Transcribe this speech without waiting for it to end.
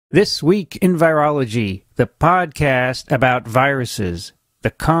This Week in Virology, the podcast about viruses, the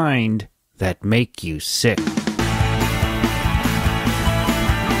kind that make you sick.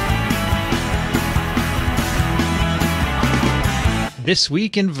 This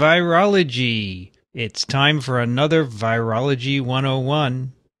Week in Virology, it's time for another Virology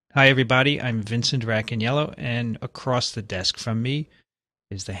 101. Hi everybody, I'm Vincent Racaniello, and across the desk from me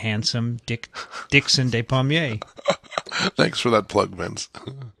is the handsome Dickson de Pommier. Thanks for that plug, Vince.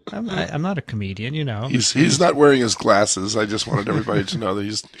 I'm not a comedian, you know. He's not wearing his glasses. I just wanted everybody to know that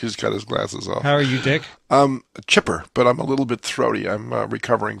he's got his glasses off. How are you, Dick? Chipper, but I'm a little bit throaty. I'm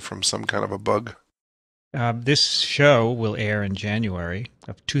recovering from some kind of a bug. This show will air in January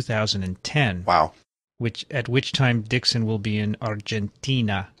of 2010. Wow. At which time Dickson will be in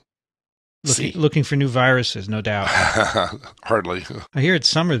Argentina. Looking for new viruses, no doubt. Hardly. I hear it's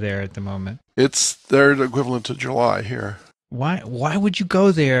summer there at the moment. It's their equivalent to July here. Why would you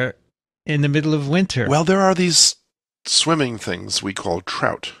go there in the middle of winter? Well, there are these swimming things we call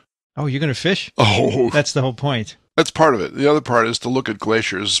trout. Oh, you're going to fish? Oh. That's the whole point. That's part of it. The other part is to look at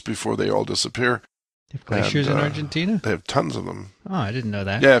glaciers before they all disappear. They have glaciers in Argentina? They have tons of them. Oh, I didn't know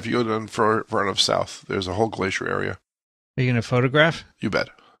that. Yeah, if you go down far enough south, there's a whole glacier area. Are you going to photograph? You bet.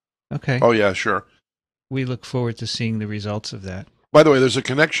 Okay. Oh, yeah, sure. We look forward to seeing the results of that. By the way, there's a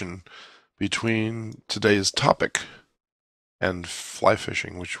connection between today's topic and fly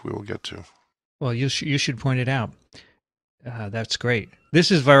fishing, which we will get to. Well, you should point it out. That's great.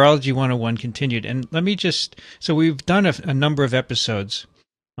 This is Virology 101 continued. And let me so we've done a number of episodes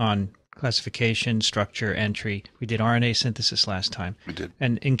on classification, structure, entry. We did RNA synthesis last time. We did.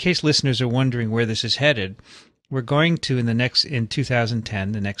 And in case listeners are wondering where this is headed, we're going to, in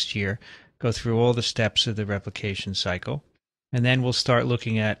 2010, the next year, go through all the steps of the replication cycle. And then we'll start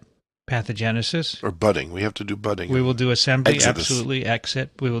looking at pathogenesis. Or budding. We have to do budding. We will do assembly, Exodus. absolutely,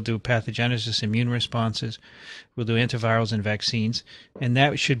 exit. We will do pathogenesis, immune responses. We'll do antivirals and vaccines. And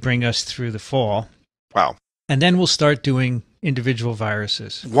that should bring us through the fall. Wow. And then we'll start doing individual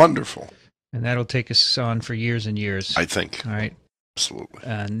viruses. Wonderful. And that'll take us on for years and years. I think. All right. Absolutely.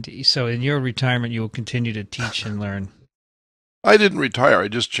 And so in your retirement, you will continue to teach and learn. I didn't retire. I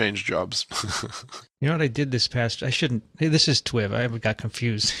just changed jobs. You know what I did this this is TWiV. I got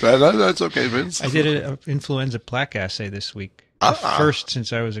confused. That's okay, Vince. I did an influenza plaque assay this week. The first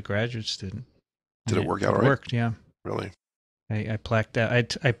since I was a graduate student. Did it work out right? It worked, yeah. Really? I plaqued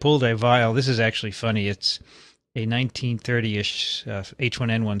out. I pulled a vial. This is actually funny. It's a 1930-ish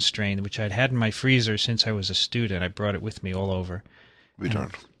H1N1 strain, which I'd had in my freezer since I was a student. I brought it with me all over. We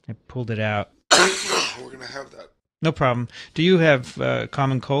don't. I pulled it out. We're going to have that. No problem. Do you have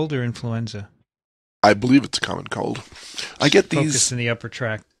common cold or influenza? I believe it's a common cold. I get these. Focused in the upper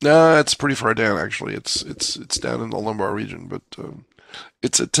tract. No, it's pretty far down, actually. It's down in the lumbar region, but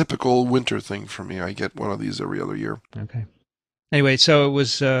it's a typical winter thing for me. I get one of these every other year. Okay. Anyway, so it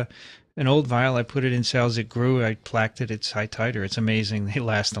was an old vial. I put it in cells. It grew. I plaqued it. It's high titer. It's amazing. They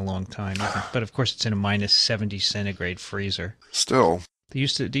last a long time. But of course, it's in a minus 70 centigrade freezer. Still. Do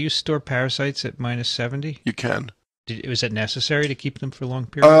you store parasites at minus 70? You can. Was it necessary to keep them for long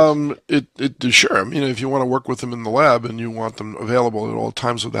periods? Sure. I mean, if you want to work with them in the lab and you want them available at all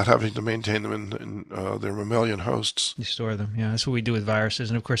times without having to maintain them in their mammalian hosts. You store them. Yeah, that's what we do with viruses.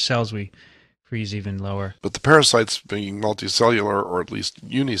 And of course, cells we freeze even lower. But the parasites being multicellular or at least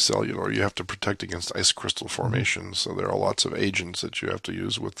unicellular, you have to protect against ice crystal formation. Mm-hmm. So there are lots of agents that you have to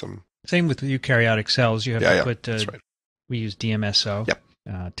use with them. Same with the eukaryotic cells. You have to put. That's right. We use DMSO. Yep.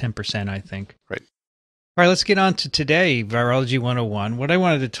 10%, I think. Right. All right, let's get on to today, Virology 101. What I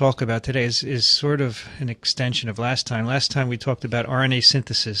wanted to talk about today is sort of an extension of last time. Last time we talked about RNA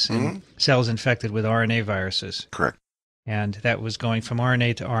synthesis in cells infected with RNA viruses. Correct. And that was going from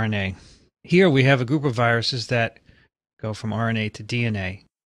RNA to RNA. Here we have a group of viruses that go from RNA to DNA.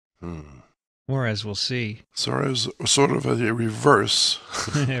 Or as we'll see. So it's sort of a reverse.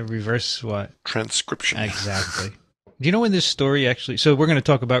 Reverse what? Transcription. Exactly. Do you know when this story actually... So we're going to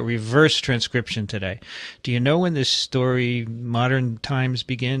talk about reverse transcription today. Do you know when this story, modern times,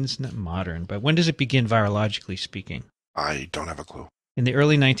 begins? Not modern, but when does it begin virologically speaking? I don't have a clue. In the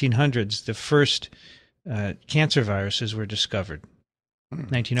early 1900s, the first cancer viruses were discovered.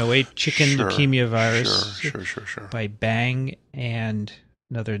 1908, chicken leukemia virus Sure. by Bang and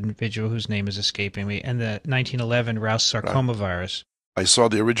another individual whose name is escaping me, and the 1911 Rouse sarcoma virus. I saw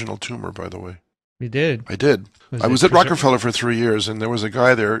the original tumor, by the way. You did? I did. I was at Rockefeller for 3 years, and there was a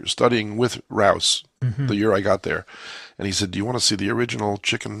guy there studying with Rouse the year I got there. And he said, "Do you want to see the original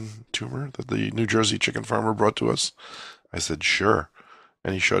chicken tumor that the New Jersey chicken farmer brought to us?" I said, "Sure."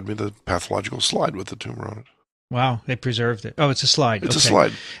 And he showed me the pathological slide with the tumor on it. Wow, they preserved it. Oh, it's a slide. It's okay. a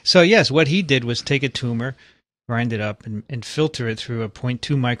slide. So, yes, what he did was take a tumor, grind it up, and filter it through a 0.2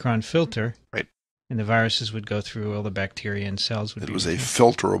 micron filter. Right. And the viruses would go through, all the bacteria and cells would It was a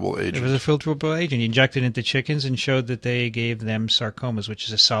filterable agent. It was a filterable agent. You injected it into chickens and showed that they gave them sarcomas, which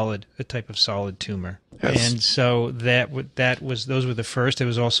is a type of solid tumor. Yes. And so those were the first. There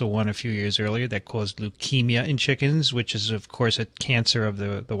was also one a few years earlier that caused leukemia in chickens, which is, of course, a cancer of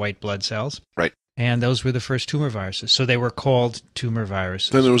the white blood cells. Right. And those were the first tumor viruses. So they were called tumor viruses.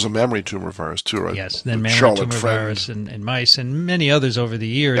 Then there was a mammary tumor virus, too, right? Yes, then mammary tumor virus and mice and many others over the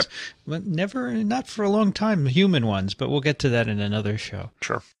years. Yep. But not for a long time, human ones, but we'll get to that in another show.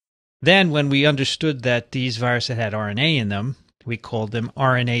 Sure. Then when we understood that these viruses had RNA in them, we called them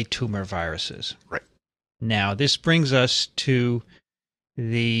RNA tumor viruses. Right. Now, this brings us to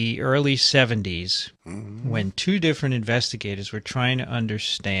the early 70s when two different investigators were trying to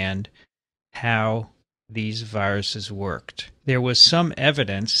understand how these viruses worked. There was some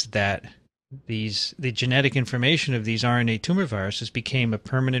evidence that the genetic information of these RNA tumor viruses became a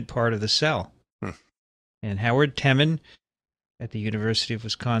permanent part of the cell. And Howard Temin at the University of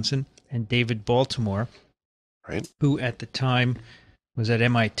Wisconsin and David Baltimore, right, who at the time was at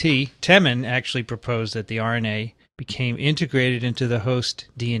MIT, Temin actually proposed that the RNA became integrated into the host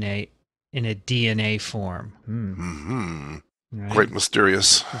DNA in a DNA form. Right? Quite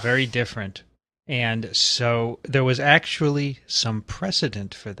mysterious. Very different. And so there was actually some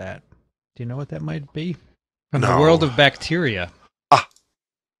precedent for that. Do you know what that might be? From the world of bacteria.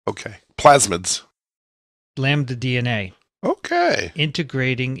 Okay. Plasmids. Lambda DNA. Okay.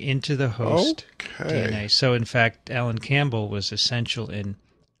 Integrating into the host DNA. So, in fact, Alan Campbell was essential in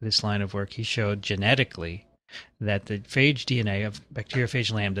this line of work. He showed genetically that the phage DNA of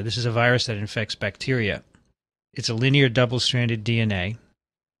bacteriophage lambda, this is a virus that infects bacteria. It's a linear double-stranded DNA.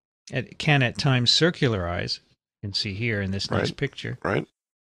 It can at times circularize. You can see here in this next picture. Right.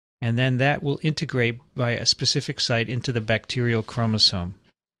 And then that will integrate by a specific site into the bacterial chromosome.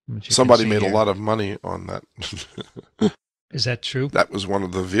 Somebody made a lot of money on that. Is that true? That was one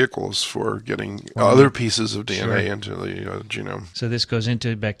of the vehicles for getting other pieces of DNA into the genome. So this goes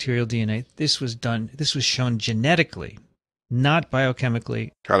into bacterial DNA. This was shown genetically, not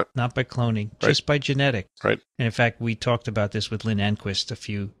biochemically, Got it. Not by cloning, just by genetic. Right. And in fact, we talked about this with Lynn Enquist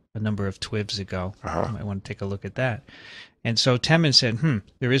a number of TWiVs ago. You might want to take a look at that. And so Temin said,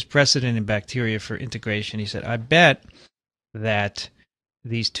 there is precedent in bacteria for integration. He said, I bet that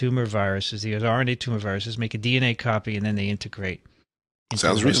these tumor viruses, these RNA tumor viruses, make a DNA copy and then they integrate.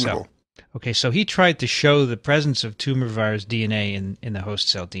 Sounds reasonable. Okay, so he tried to show the presence of tumor virus DNA in the host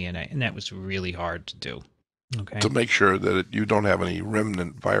cell DNA, and that was really hard to do. Okay. To make sure that you don't have any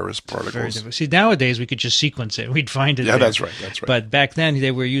remnant virus particles. See, nowadays we could just sequence it. We'd find it there. That's right. But back then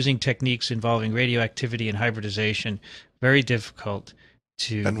they were using techniques involving radioactivity and hybridization. Very difficult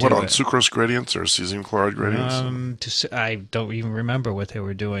to And what, on sucrose gradients or cesium chloride gradients? I don't even remember what they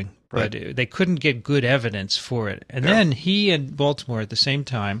were doing. Right. But they couldn't get good evidence for it. And then he and Baltimore at the same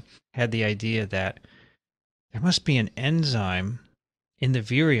time had the idea that there must be an enzyme in the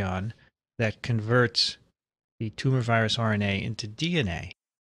virion that converts the tumor virus RNA into DNA.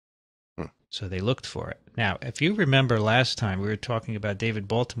 So they looked for it. Now, if you remember last time, we were talking about David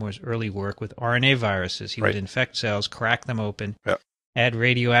Baltimore's early work with RNA viruses. He would infect cells, crack them open, add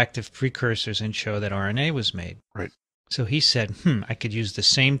radioactive precursors, and show that RNA was made. Right. So he said, I could use the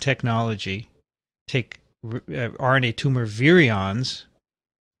same technology, take RNA tumor virions,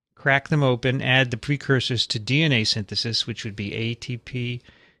 crack them open, add the precursors to DNA synthesis, which would be ATP,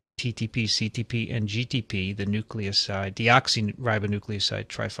 TTP, CTP, and GTP, the nucleoside, deoxyribonucleoside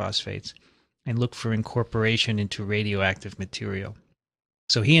triphosphates, and look for incorporation into radioactive material.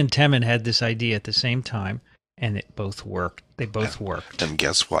 So he and Temin had this idea at the same time, and it both worked. They both worked. And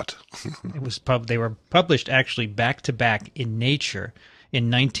guess what? They were published actually back-to-back in Nature in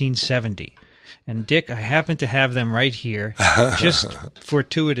 1970. And Dick, I happen to have them right here, just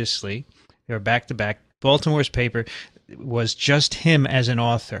fortuitously. They were back-to-back. Baltimore's paper was just him as an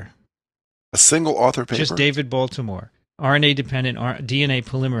author. A single author paper? Just David Baltimore. RNA-dependent DNA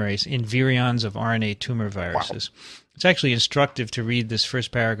polymerase in virions of RNA tumor viruses. Wow. It's actually instructive to read this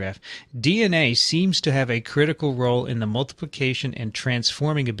first paragraph. DNA seems to have a critical role in the multiplication and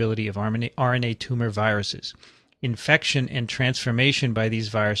transforming ability of RNA tumor viruses. Infection and transformation by these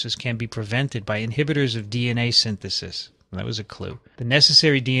viruses can be prevented by inhibitors of DNA synthesis. That was a clue. The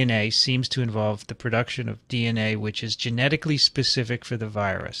necessary DNA seems to involve the production of DNA which is genetically specific for the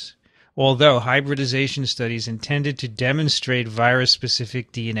virus. Although hybridization studies intended to demonstrate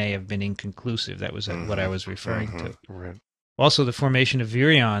virus-specific DNA have been inconclusive. That was what I was referring to. Right. Also, the formation of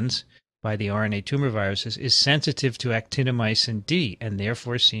virions by the RNA tumor viruses is sensitive to actinomycin D and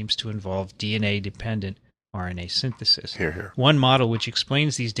therefore seems to involve DNA-dependent RNA synthesis. Here, here. One model which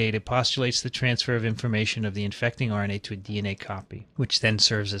explains these data postulates the transfer of information of the infecting RNA to a DNA copy, which then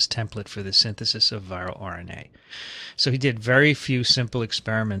serves as template for the synthesis of viral RNA. So he did very few simple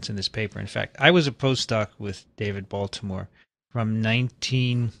experiments in this paper. In fact, I was a postdoc with David Baltimore from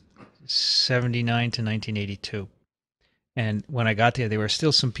 1979 to 1982. And when I got there were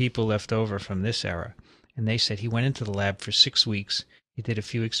still some people left over from this era. And they said he went into the lab for 6 weeks. He did a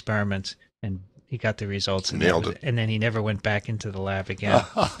few experiments and he got the results. And nailed it. And then he never went back into the lab again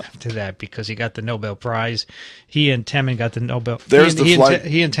after that because he got the Nobel Prize. He and Temin got the Nobel.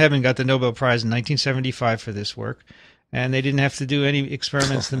 He and Temin got the Nobel Prize in 1975 for this work. And they didn't have to do any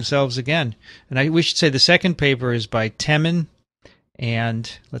experiments themselves again. And we should say the second paper is by Temin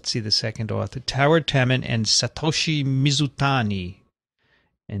and, let's see the second author, Howard Temin and Satoshi Mizutani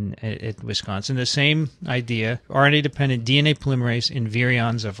at Wisconsin. The same idea, RNA-dependent DNA polymerase in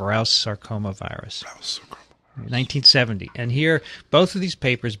virions of Rous sarcoma virus. 1970. And here, both of these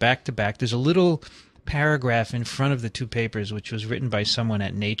papers back to back, there's a little paragraph in front of the two papers which was written by someone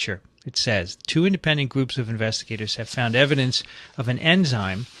at Nature. It says, 2 independent groups of investigators have found evidence of an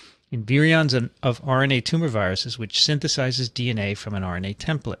enzyme in virions of RNA tumor viruses which synthesizes DNA from an RNA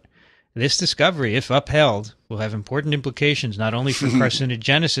template. This discovery, if upheld, will have important implications not only for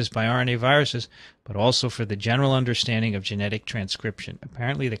carcinogenesis by RNA viruses, but also for the general understanding of genetic transcription.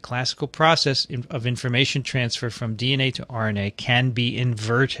 Apparently, the classical process of information transfer from DNA to RNA can be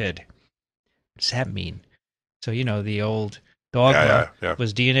inverted. What does that mean? So, the old dogma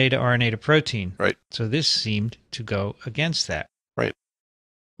was DNA to RNA to protein. Right. So this seemed to go against that. Right.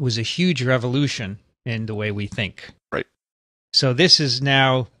 It was a huge revolution in the way we think. Right. So this is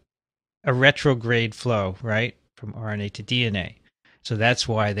now a retrograde flow, right, from RNA to DNA. So that's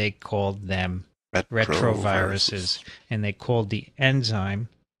why they called them retroviruses. And they called the enzyme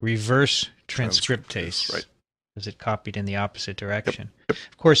reverse transcriptase. Right. Because it copied in the opposite direction. Yep.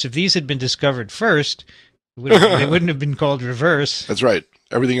 Of course, if these had been discovered first, they wouldn't have been called reverse. That's right.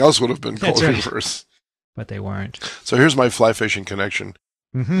 Everything else would have been called reverse. But they weren't. So here's my fly fishing connection.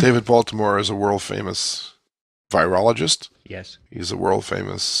 Mm-hmm. David Baltimore is a world-famous virologist. Yes. He's a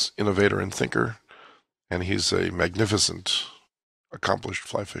world-famous innovator and thinker. And he's a magnificent, accomplished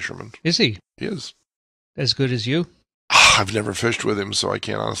fly fisherman. Is he? He is. As good as you? I've never fished with him, so I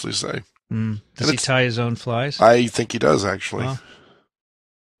can't honestly say. Does he tie his own flies? I think he does, actually. Well,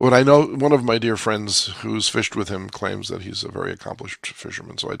 What I know, one of my dear friends who's fished with him claims that he's a very accomplished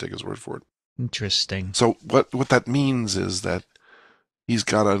fisherman, so I take his word for it. interesting. So what that means is that he's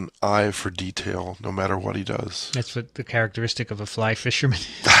got an eye for detail no matter what he does. That's what the characteristic of a fly fisherman.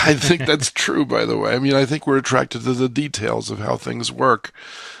 I think that's true, by the way. I mean, I think we're attracted to the details of how things work.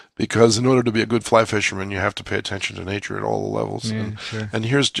 Because in order to be a good fly fisherman, you have to pay attention to nature at all levels. Yeah, sure. And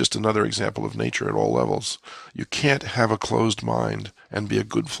here's just another example of nature at all levels. You can't have a closed mind and be a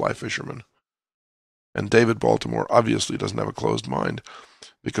good fly fisherman. And David Baltimore obviously doesn't have a closed mind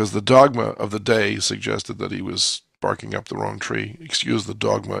because the dogma of the day suggested that he was barking up the wrong tree. Excuse the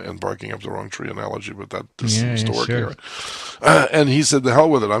dogma and barking up the wrong tree analogy, but that seems to work here. And he said, the hell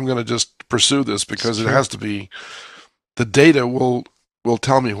with it. I'm going to just pursue this because it has to be, the data will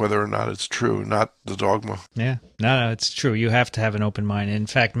tell me whether or not it's true, not the dogma. Yeah. No, it's true. You have to have an open mind. In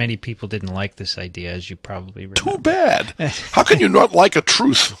fact, many people didn't like this idea, as you probably remember. Too bad. How can you not like a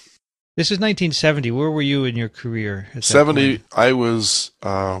truth? This is 1970. Where were you in your career? At 70, I was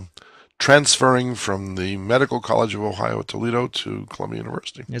transferring from the Medical College of Ohio at Toledo to Columbia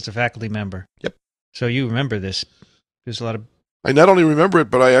University. As a faculty member. Yep. So you remember this. There's a lot of... I not only remember it,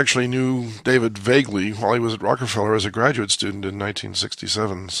 but I actually knew David vaguely while he was at Rockefeller as a graduate student in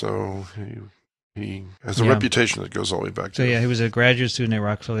 1967. So he has a reputation that goes all the way back to... So he was a graduate student at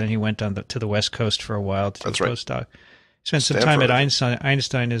Rockefeller, and he went on to the West Coast for a while to do a postdoc. Spent some time at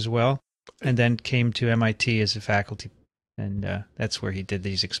Einstein as well, and then came to MIT as a faculty, and that's where he did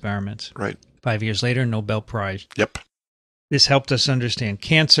these experiments. Right. 5 years later, Nobel Prize. Yep. This helped us understand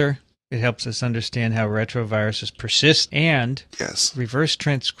cancer. It helps us understand how retroviruses persist, and reverse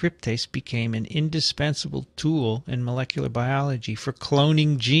transcriptase became an indispensable tool in molecular biology for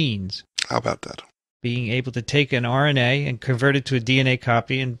cloning genes. How about that? Being able to take an RNA and convert it to a DNA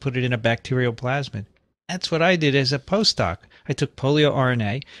copy and put it in a bacterial plasmid. That's what I did as a postdoc. I took polio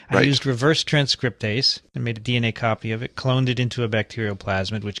RNA, I used reverse transcriptase and made a DNA copy of it, cloned it into a bacterial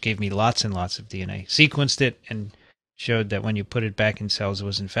plasmid, which gave me lots and lots of DNA, sequenced it, and showed that when you put it back in cells, it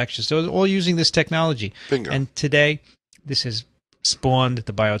was infectious. So it was all using this technology. Bingo. And today, this has spawned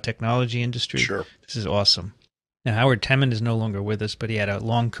the biotechnology industry. Sure. This is awesome. Now, Howard Temin is no longer with us, but he had a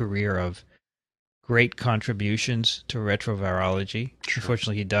long career of great contributions to retrovirology. Sure.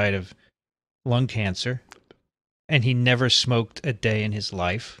 Unfortunately, he died of lung cancer, and he never smoked a day in his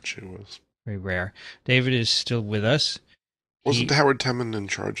life. She was. Very rare. David is still with us. Wasn't Howard Temin in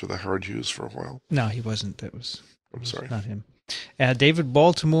charge of the Howard Hughes for a while? No, he wasn't. I'm sorry. Not him. David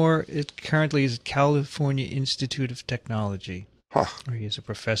Baltimore currently is at California Institute of Technology. Huh. Where he is a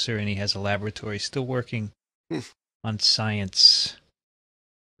professor and he has a laboratory still working on science.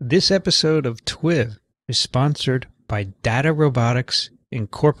 This episode of TWiV is sponsored by Data Robotics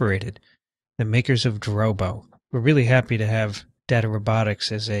Incorporated, the makers of Drobo. We're really happy to have Data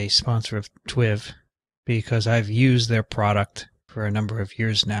Robotics as a sponsor of TWiV because I've used their product for a number of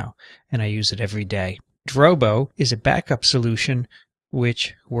years now, and I use it every day. Drobo is a backup solution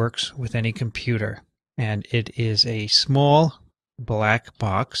which works with any computer, and it is a small black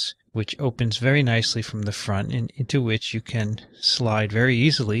box which opens very nicely from the front and into which you can slide very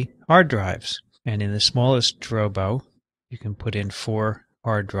easily hard drives. And in the smallest Drobo, you can put in 4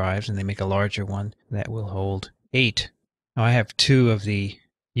 hard drives, and they make a larger one that will hold 8. Now, I have 2 of the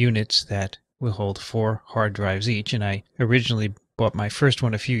units that will hold 4 hard drives each, and I originally bought my first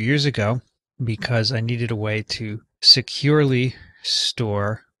one a few years ago because I needed a way to securely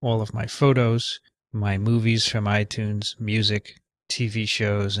store all of my photos, my movies from iTunes, music, TV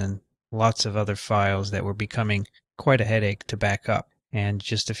shows, and lots of other files that were becoming quite a headache to back up. And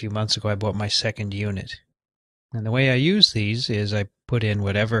just a few months ago, I bought my second unit. And the way I use these is I put in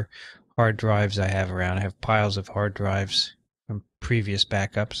whatever hard drives I have around. I have piles of hard drives from previous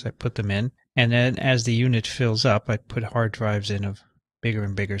backups. I put them in. And then as the unit fills up, I put hard drives in of bigger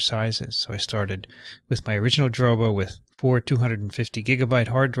and bigger sizes. So I started with my original Drobo with 4 250 gigabyte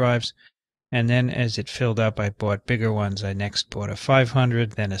hard drives. And then as it filled up, I bought bigger ones. I next bought a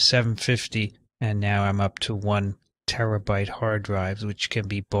 500, then a 750, and now I'm up to 1 terabyte hard drives, which can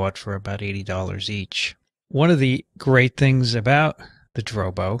be bought for about $80 each. One of the great things about the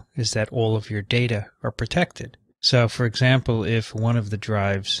Drobo is that all of your data are protected. So, for example, if one of the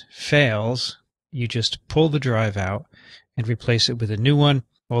drives fails, you just pull the drive out and replace it with a new one.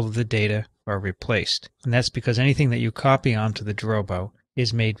 All of the data are replaced. And that's because anything that you copy onto the Drobo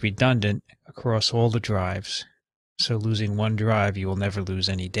is made redundant across all the drives. So losing one drive, you will never lose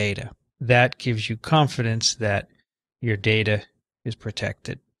any data. That gives you confidence that your data is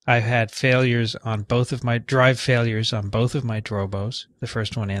protected. I've had failures on both of my Drobos, the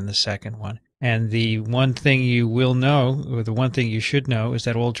first one and the second one. And the one thing you will know, or the one thing you should know, is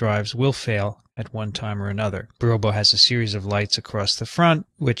that all drives will fail at one time or another. Drobo has a series of lights across the front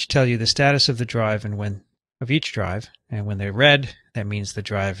which tell you the status of the drive of each drive, and when they're red, that means the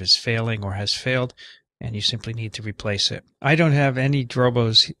drive is failing or has failed, and you simply need to replace it. I don't have any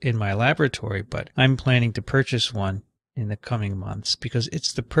Drobos in my laboratory, but I'm planning to purchase one in the coming months because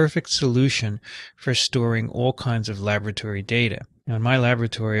it's the perfect solution for storing all kinds of laboratory data. Now, in my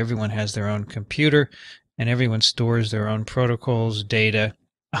laboratory, everyone has their own computer, and everyone stores their own protocols, data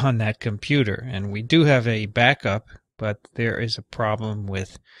on that computer. And we do have a backup, but there is a problem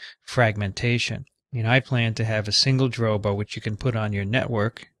with fragmentation. I plan to have a single Drobo which you can put on your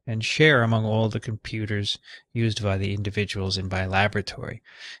network and share among all the computers used by the individuals in my laboratory.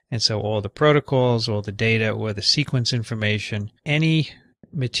 And so all the protocols, all the data, or the sequence information, any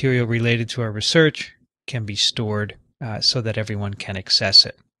material related to our research can be stored so that everyone can access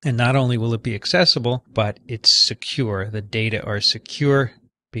it. And not only will it be accessible, but it's secure. The data are secure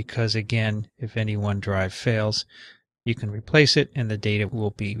because, again, if any one drive fails, you can replace it and the data will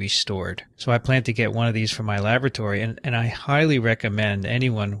be restored. So I plan to get one of these for my laboratory, and I highly recommend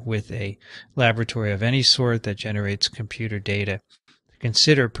anyone with a laboratory of any sort that generates computer data to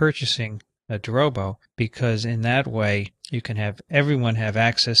consider purchasing a Drobo, because in that way you can have everyone have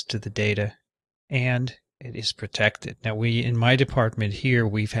access to the data and it is protected. Now, in my department here,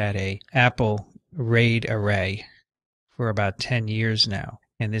 we've had a Apple RAID array for about 10 years now.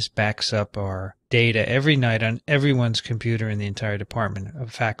 And this backs up our data every night on everyone's computer in the entire department, a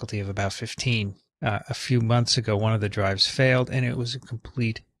faculty of about 15. A few months ago, one of the drives failed, and it was a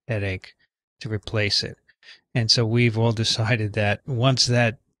complete headache to replace it. And so we've all decided that once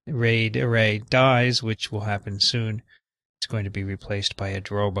that RAID array dies, which will happen soon, it's going to be replaced by a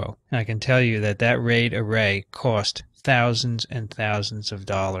Drobo. And I can tell you that that RAID array cost thousands and thousands of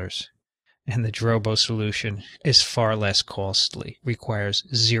dollars. And the Drobo solution is far less costly, requires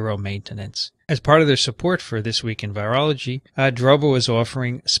zero maintenance. As part of their support for This Week in Virology, Drobo is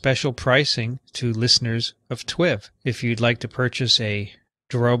offering special pricing to listeners of TWiV. If you'd like to purchase a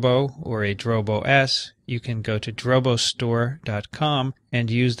Drobo or a Drobo S, you can go to drobostore.com and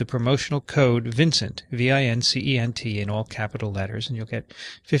use the promotional code Vincent, V-I-N-C-E-N-T, in all capital letters, and you'll get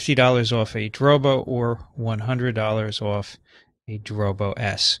 $50 off a Drobo or $100 off a Drobo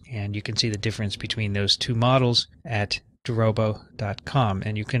S. And you can see the difference between those two models at drobo.com.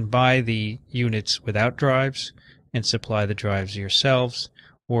 And you can buy the units without drives and supply the drives yourselves,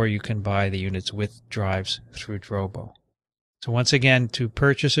 or you can buy the units with drives through Drobo. So once again, to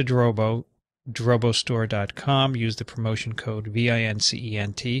purchase a Drobo, drobostore.com, use the promotion code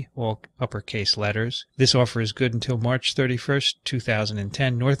VINCENT, all uppercase letters. This offer is good until March 31st,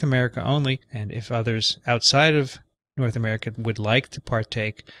 2010, North America only, and if others outside of North America would like to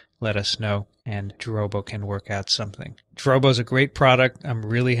partake, let us know, and Drobo can work out something. Drobo is a great product. I'm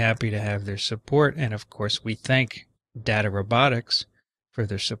really happy to have their support, and of course we thank Data Robotics for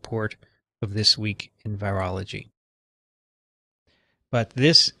their support of This Week in Virology. But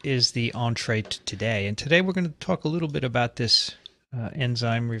this is the entree to today, and today we're going to talk a little bit about this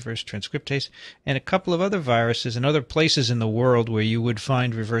enzyme reverse transcriptase and a couple of other viruses and other places in the world where you would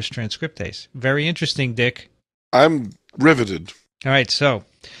find reverse transcriptase. Very interesting, Dick. I'm riveted. All right, so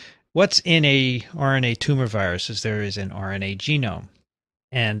what's in a RNA tumor virus is there is an RNA genome,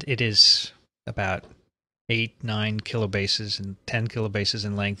 and it is about 8, 9 kilobases and 10 kilobases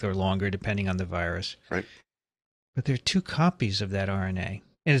in length or longer, depending on the virus. Right. But there are 2 copies of that RNA.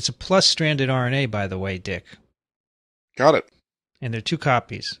 And it's a plus-stranded RNA, by the way, Dick. Got it. And there are 2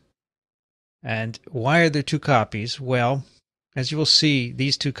 copies. And why are there 2 copies? Well, as you will see,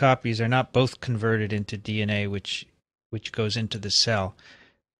 these 2 copies are not both converted into DNA, which goes into the cell.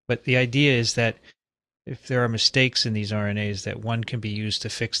 But the idea is that if there are mistakes in these RNAs, that one can be used to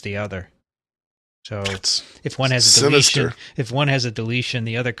fix the other. So if one has a deletion,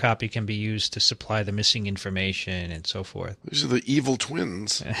 the other copy can be used to supply the missing information and so forth. These are the evil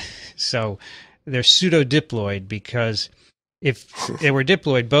twins. So they're pseudodiploid because if they were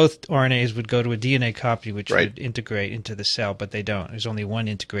diploid, both RNAs would go to a DNA copy which would integrate into the cell, but they don't. There's only one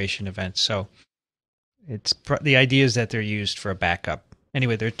integration event. So the idea is that they're used for a backup.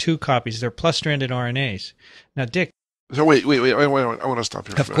 Anyway, there are 2 copies. They're plus-stranded RNAs. Now, Dick. So wait. I want to stop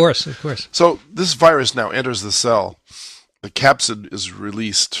here. Of course. So this virus now enters the cell. The capsid is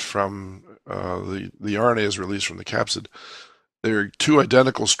released from the RNA is released from the capsid. There are 2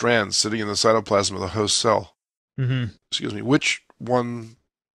 identical strands sitting in the cytoplasm of the host cell. Mm-hmm. Excuse me. Which one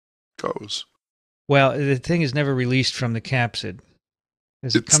goes? Well, the thing is never released from the capsid.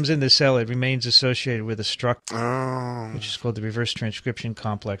 As it comes in the cell, it remains associated with a structure, which is called the reverse transcription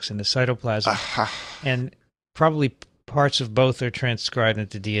complex in the cytoplasm. And probably parts of both are transcribed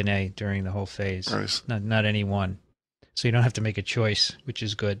into DNA during the whole phase, nice. not any one. So you don't have to make a choice, which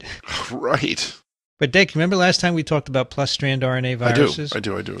is good. Right. But Dick, remember last time we talked about plus-strand RNA viruses? I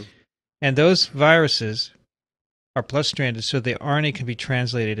do. And those viruses are plus-stranded, so the RNA can be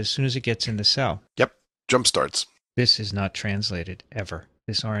translated as soon as it gets in the cell. Yep. Jump starts. This is not translated, ever.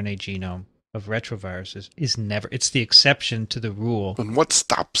 This RNA genome of retroviruses is never. It's the exception to the rule. And what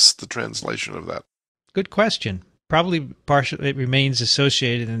stops the translation of that? Good question. Probably partially it remains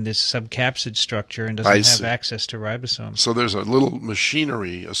associated in this subcapsid structure and doesn't have access to ribosomes. So there's a little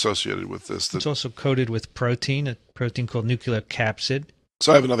machinery associated with this. It's also coated with protein, a protein called nucleocapsid.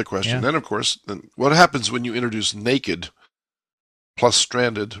 So I have another question. Yeah. Then, of course, what happens when you introduce naked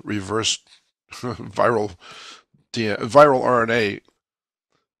plus-stranded reverse viral RNA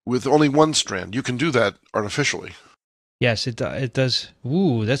with only one strand? You can do that artificially. Yes, it does.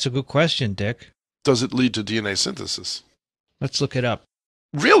 Ooh, that's a good question, Dick. Does it lead to DNA synthesis? Let's look it up.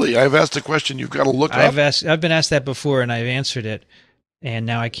 Really? I've asked a question you've got to look up? I've been asked that before, and I've answered it, and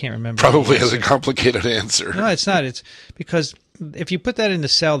now I can't remember. Probably has a complicated answer. No, it's not. It's because if you put that in the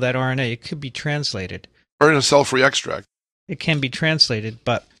cell, that RNA, it could be translated. Or in a cell-free extract. It can be translated,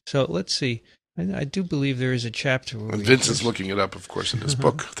 but... So let's see. I do believe there is a chapter where... And Vincent's looking it up, of course, in his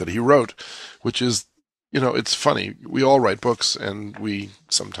book that he wrote, which is... it's funny. We all write books, and we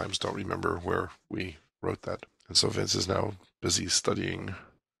sometimes don't remember where we wrote that. And so Vince is now busy studying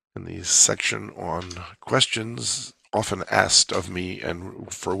in the section on questions often asked of me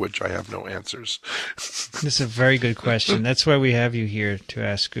and for which I have no answers. This is a very good question. That's why we have you here, to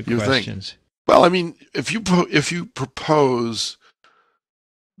ask good questions. Think? Well, I mean, if you propose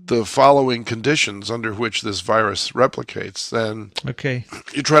the following conditions under which this virus replicates, then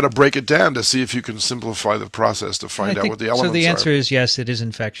you try to break it down to see if you can simplify the process to find out what the elements are. So the answer is yes, it is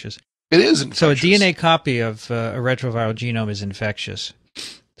infectious. It is infectious. So a DNA copy of a retroviral genome is infectious.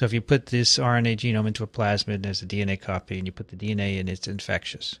 So if you put this RNA genome into a plasmid, there's a DNA copy, and you put the DNA in, it's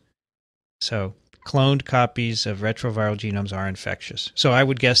infectious. So cloned copies of retroviral genomes are infectious. So I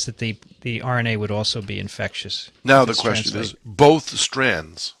would guess that the RNA would also be infectious. Now the question is, both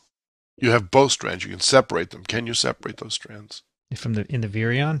strands. You have both strands. You can separate them. Can you separate those strands? In the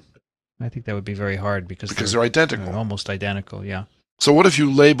virion? I think that would be very hard because they're identical. They're almost identical, yeah. So what if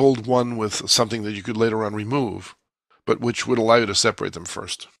you labeled one with something that you could later on remove, but which would allow you to separate them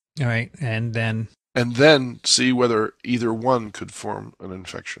first? All right, and then see whether either one could form an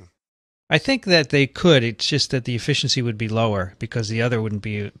infection. I think that they could. It's just that the efficiency would be lower because the other wouldn't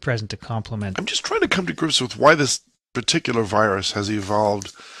be present to complement. I'm just trying to come to grips with why this particular virus has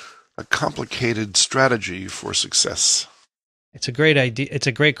evolved a complicated strategy for success. It's a great idea. It's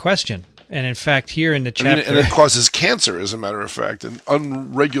a great question. And in fact, here in the chapter... and it causes cancer, as a matter of fact, and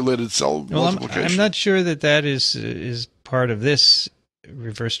unregulated cell multiplication. I'm not sure that is part of this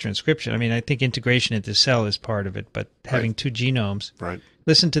reverse transcription. I mean, I think integration into cell is part of it, but having two genomes... Right.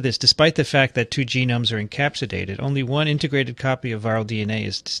 Listen to this. Despite the fact that two genomes are encapsulated, only one integrated copy of viral DNA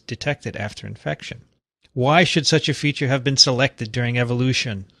is detected after infection. Why should such a feature have been selected during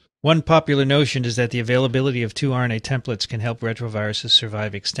evolution? One popular notion is that the availability of two RNA templates can help retroviruses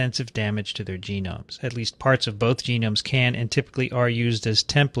survive extensive damage to their genomes. At least parts of both genomes can and typically are used as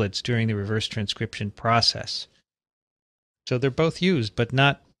templates during the reverse transcription process. So they're both used, but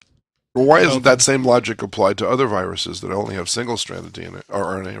not... Well, why isn't that same logic applied to other viruses that only have single-stranded DNA, or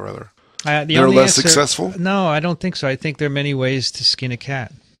RNA, rather? They're less successful? No, I don't think so. I think there are many ways to skin a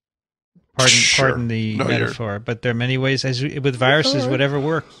cat. Pardon the metaphor, but there are many ways. With viruses, whatever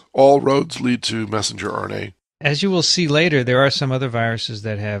works. All roads lead to messenger RNA. As you will see later, there are some other viruses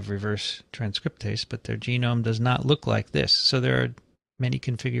that have reverse transcriptase, but their genome does not look like this. So there are many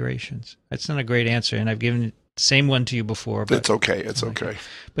configurations. That's not a great answer, and I've given the same one to you before. But it's okay. It's okay.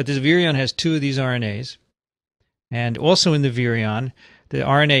 But this virion has two of these RNAs, and also in the virion, the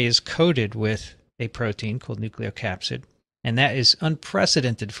RNA is coated with a protein called nucleocapsid. And that is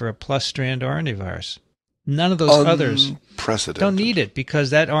unprecedented for a plus-strand RNA virus. None of those others don't need it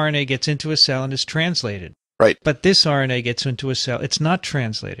because that RNA gets into a cell and is translated. Right. But this RNA gets into a cell. It's not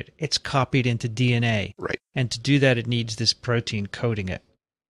translated. It's copied into DNA. Right. And to do that, it needs this protein coating it.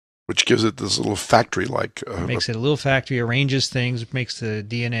 Which gives it this little factory-like... makes it a little factory, arranges things, makes the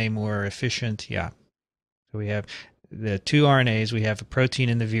DNA more efficient. Yeah. So we have... the two RNAs, we have a protein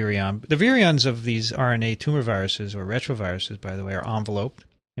in the virion. The virions of these RNA tumor viruses, or retroviruses, by the way, are enveloped.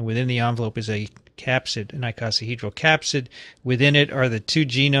 And within the envelope is a capsid, an icosahedral capsid. Within it are the two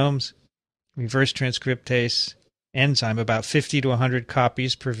genomes, reverse transcriptase enzyme, about 50 to 100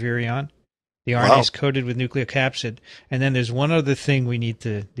 copies per virion. The RNA is coated with nucleocapsid. And then there's one other thing we need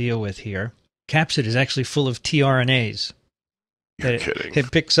to deal with here. Capsid is actually full of tRNAs. You're kidding.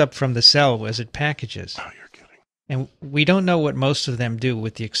 It picks up from the cell as it packages. Oh, you're kidding. And we don't know what most of them do,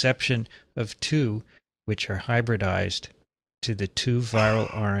 with the exception of two, which are hybridized to the two viral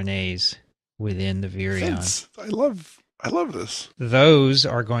RNAs within the virion. Vince, I love this. Those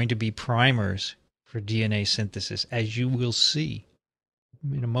are going to be primers for DNA synthesis, as you will see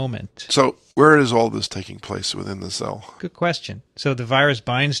in a moment. So where is all this taking place within the cell? Good question. So the virus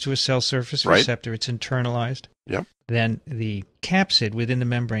binds to a cell surface receptor. It's internalized. Yep. Then the capsid within the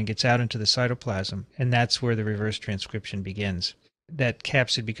membrane gets out into the cytoplasm, and that's where the reverse transcription begins. That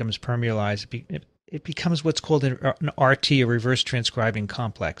capsid becomes permeabilized. It becomes what's called an RT, a reverse transcribing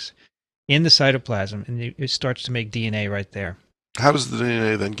complex, in the cytoplasm, and it starts to make DNA right there. How does the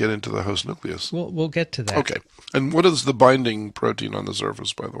DNA then get into the host nucleus? We'll get to that. Okay. And what is the binding protein on the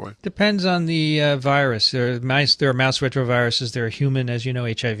surface, by the way? Depends on the virus. There are mouse retroviruses. There are human, as you know,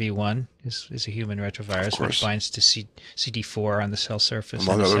 HIV-1 is a human retrovirus, which binds to CD4 on the cell surface.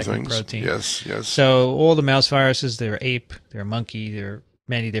 Among and other second things. Protein. Yes, yes. So all the mouse viruses, there are ape, there are monkey, there are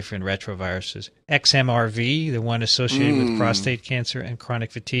many different retroviruses. XMRV, the one associated with prostate cancer and chronic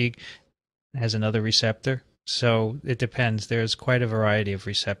fatigue, has another receptor. So it depends. There's quite a variety of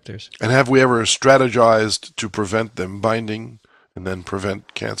receptors. And have we ever strategized to prevent them binding and then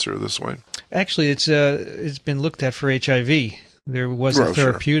prevent cancer this way? Actually, it's been looked at for HIV. There was a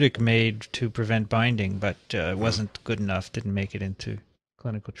therapeutic made to prevent binding, but it wasn't good enough. Didn't make it into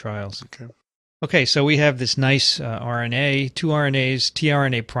clinical trials. Okay, so we have this nice RNA, two RNAs,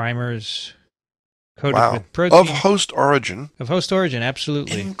 tRNA primers, coated with protein. Of host origin. Of host origin,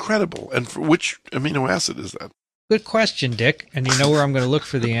 absolutely. Incredible. And for which amino acid is that? Good question, Dick. And you know where I'm going to look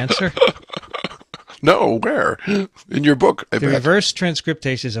for the answer? No, where? In your book, I bet. The reverse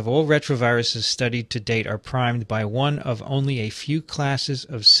transcriptases of all retroviruses studied to date are primed by one of only a few classes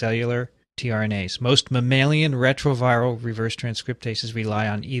of cellular tRNAs. Most mammalian retroviral reverse transcriptases rely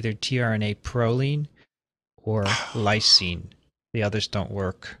on either tRNA proline or lysine. The others don't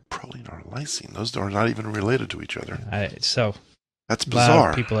work. Proline or lysine, those are not even related to each other. So That's a lot bizarre.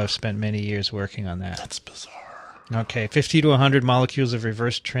 of people have spent many years working on that. That's bizarre. Okay, 50 to 100 molecules of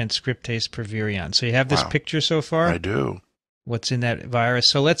reverse transcriptase per virion. So you have this picture so far? I do. What's in that virus?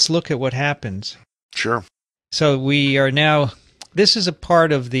 So let's look at what happens. Sure. So we are now, this is a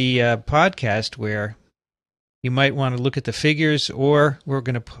part of the podcast where you might want to look at the figures, or we're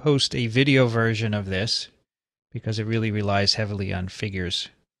going to post a video version of this because it really relies heavily on figures.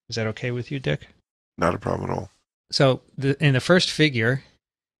 Is that okay with you, Dick? Not a problem at all. So in the first figure,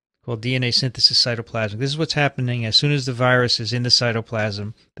 called DNA synthesis cytoplasm, this is what's happening as soon as the virus is in the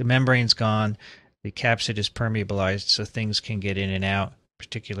cytoplasm. The membrane's gone, the capsid is permeabilized, so things can get in and out,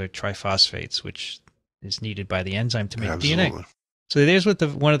 particular triphosphates, which is needed by the enzyme to make DNA. So there's what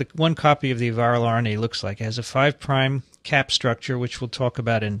one copy of the viral RNA looks like. It has a 5' cap structure, which we'll talk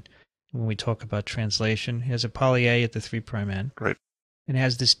about when we talk about translation. It has a poly A at the 3' end. Right. And it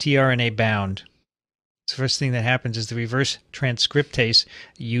has this tRNA bound. The first thing that happens is the reverse transcriptase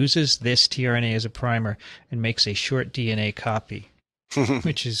uses this tRNA as a primer and makes a short DNA copy,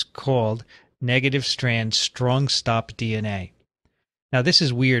 which is called negative strand strong stop DNA. Now, this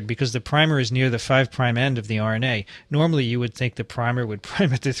is weird because the primer is near the 5' end of the RNA. Normally, you would think the primer would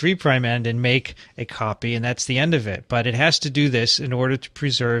prime at the 3' end and make a copy, and that's the end of it. But it has to do this in order to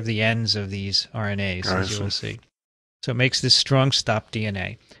preserve the ends of these RNAs, as you will see. So it makes this strong stop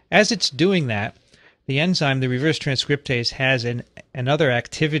DNA. As it's doing that, the enzyme, the reverse transcriptase, has another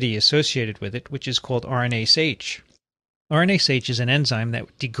activity associated with it, which is called RNase H. RNase H is an enzyme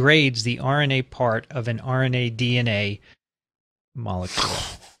that degrades the RNA part of an RNA DNA molecule.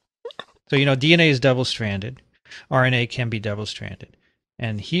 So, DNA is double-stranded. RNA can be double-stranded.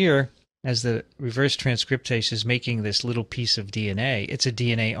 And here, as the reverse transcriptase is making this little piece of DNA, it's a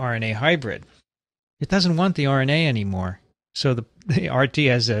DNA-RNA hybrid. It doesn't want the RNA anymore. So the RT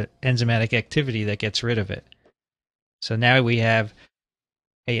has an enzymatic activity that gets rid of it. So now we have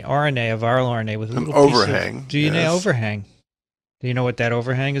a RNA, a viral RNA with a little overhang. Piece of DNA overhang. Do you know what that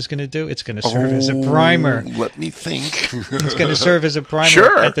overhang is going to do? It's going to serve as a primer. Let me think. It's going to serve as a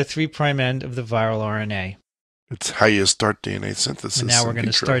primer at the 3' end of the viral RNA. It's how you start DNA synthesis. And now we're going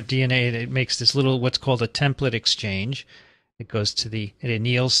to start DNA. It makes this little, what's called a template exchange. It goes to it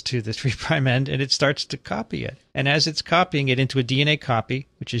anneals to the 3' end, and it starts to copy it. And as it's copying it into a DNA copy,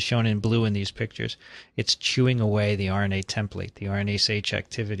 which is shown in blue in these pictures, it's chewing away the RNA template. The RNase H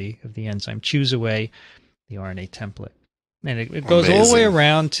activity of the enzyme chews away the RNA template. And it goes all the way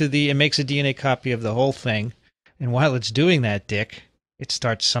around it makes a DNA copy of the whole thing. And while it's doing that, Dick, it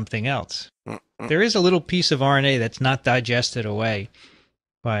starts something else. There is a little piece of RNA that's not digested away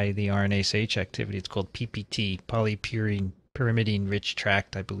by the RNase H activity. It's called PPT, pyrimidine-rich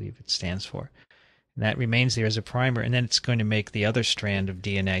tract, I believe it stands for. And that remains there as a primer, and then it's going to make the other strand of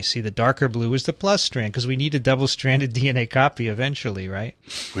DNA. See, the darker blue is the plus strand, because we need a double-stranded DNA copy eventually, right?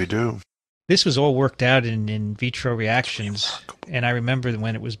 We do. This was all worked out in vitro reactions, and I remember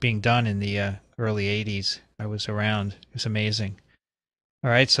when it was being done in the early 80s. I was around. It was amazing. All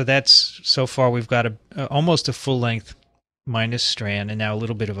right, so far we've got almost a full-length minus strand and now a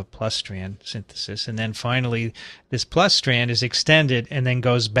little bit of a plus strand synthesis. And then finally, this plus strand is extended and then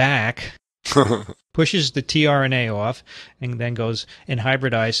goes back, pushes the tRNA off, and then goes and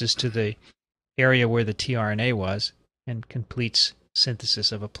hybridizes to the area where the tRNA was and completes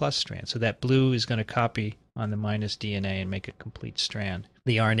synthesis of a plus strand. So that blue is going to copy on the minus DNA and make a complete strand.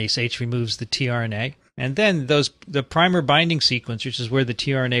 The RNase H removes the tRNA, and then the primer binding sequence, which is where the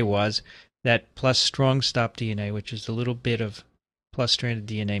tRNA was, that plus strong stop DNA, which is the little bit of plus stranded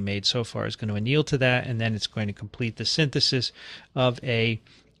DNA made so far, is going to anneal to that, and then it's going to complete the synthesis of a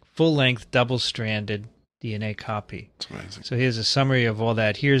full-length double-stranded DNA copy. That's amazing. So here's a summary of all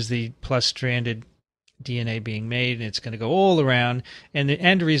that. Here's the plus-stranded DNA being made, and it's going to go all around, and the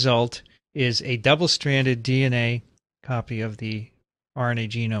end result is a double-stranded DNA copy of the RNA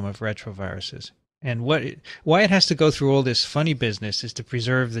genome of retroviruses. And why it has to go through all this funny business is to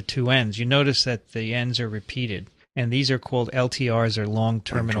preserve the two ends. You notice that the ends are repeated, and these are called LTRs, or long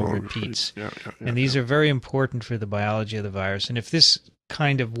terminal repeats. And these are very important for the biology of the virus. And if this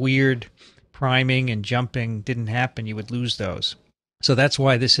kind of weird priming and jumping didn't happen, you would lose those. So that's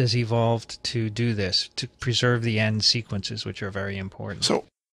why this has evolved to do this, to preserve the end sequences, which are very important. So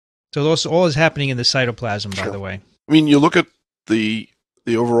this all is happening in the cytoplasm, by the way. I mean, you look at the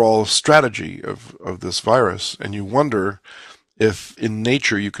overall strategy of this virus, and you wonder if in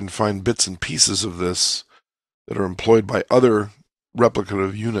nature you can find bits and pieces of this that are employed by other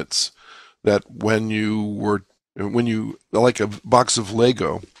replicative units, that when you like a box of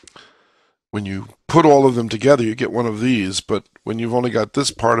Lego, when you put all of them together, you get one of these, but when you've only got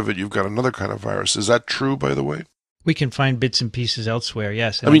this part of it, you've got another kind of virus. Is that true, by the way? We can find bits and pieces elsewhere,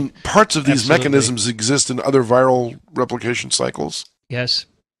 yes. I mean, parts of these absolutely. mechanisms exist in other viral replication cycles. Yes.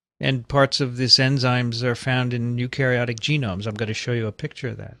 And parts of these enzymes are found in eukaryotic genomes. I'm going to show you a picture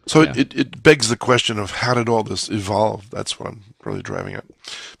of that. So it begs the question of how did all this evolve? That's what I'm really driving at.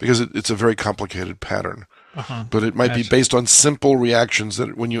 Because it's a very complicated pattern. But it might be based on simple reactions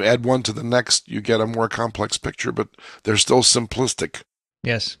that when you add one to the next, you get a more complex picture, but they're still simplistic.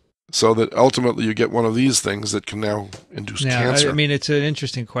 Yes. So that ultimately you get one of these things that can now induce cancer. I mean, it's an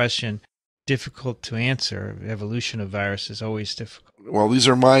interesting question. Difficult to answer. Evolution of virus is always difficult. Well, these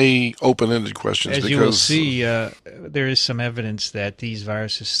are my open-ended questions. As you will see, there is some evidence that these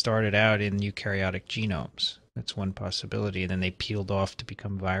viruses started out in eukaryotic genomes. That's one possibility, and then they peeled off to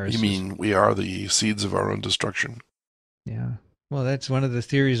become viruses. You mean we are the seeds of our own destruction? Yeah. Well, that's one of the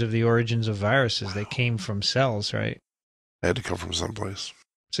theories of the origins of viruses. Wow. They came from cells, right? They had to come from someplace.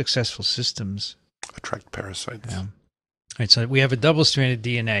 Successful systems attract parasites. Yeah. All right, so we have a double-stranded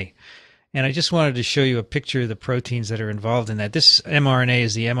DNA. And I just wanted to show you a picture of the proteins that are involved in that. This mRNA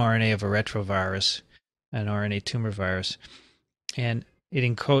is the mRNA of a retrovirus, an RNA tumor virus. And it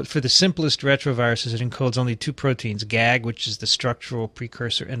encodes, for the simplest retroviruses, it encodes only two proteins, GAG, which is the structural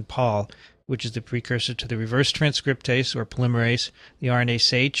precursor, and POL, which is the precursor to the reverse transcriptase or polymerase, the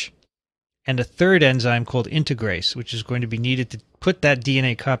RNase H, and a third enzyme called integrase, which is going to be needed to put that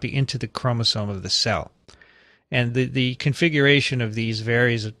DNA copy into the chromosome of the cell. And the configuration of these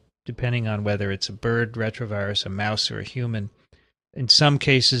varies depending on whether it's a bird retrovirus, a mouse, or a human. In some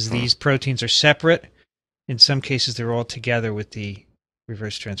cases, these proteins are separate. In some cases, they're all together with the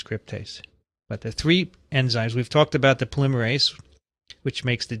reverse transcriptase. But the three enzymes, we've talked about the polymerase, which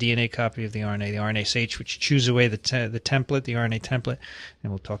makes the DNA copy of the RNA, the RNase H, which chews away the template, the RNA template,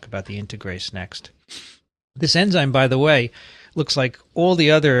 and we'll talk about the integrase next. This enzyme, by the way, looks like all the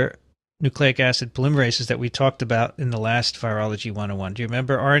other nucleic acid polymerases that we talked about in the last Virology 101. Do you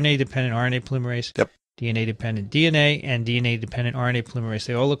remember RNA-dependent RNA polymerase? Yep. DNA-dependent DNA and DNA-dependent RNA polymerase.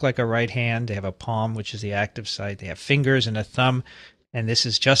 They all look like a right hand. They have a palm, which is the active site. They have fingers and a thumb, and this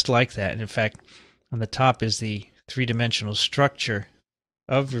is just like that. And in fact, on the top is the three-dimensional structure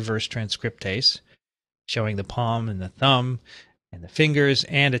of reverse transcriptase, showing the palm and the thumb and the fingers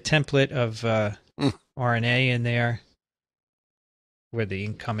and a template of RNA in there, where the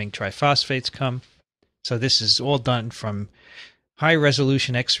incoming triphosphates come. So this is all done from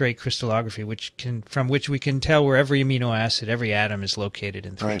high-resolution X-ray crystallography, from which we can tell where every amino acid, every atom is located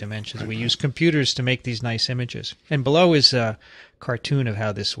in three dimensions. We use computers to make these nice images. And below is a cartoon of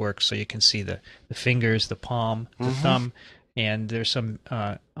how this works, so you can see the fingers, the palm, the thumb, and there's some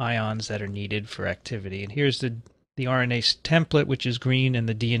ions that are needed for activity. And here's the RNase template, which is green, and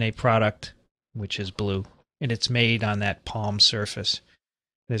the DNA product, which is blue. And it's made on that palm surface.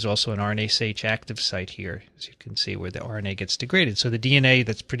 There's also an RNase H active site here, as you can see, where the RNA gets degraded. So the DNA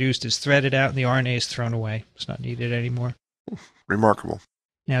that's produced is threaded out, and the RNA is thrown away. It's not needed anymore. Remarkable.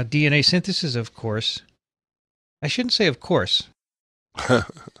 Now, DNA synthesis, of course, I shouldn't say of course.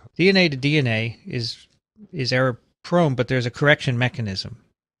 DNA to DNA is error-prone, but there's a correction mechanism.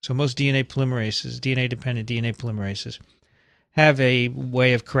 So most DNA polymerases, DNA-dependent DNA polymerases, have a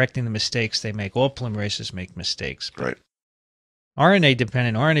way of correcting the mistakes they make. All polymerases make mistakes. Right.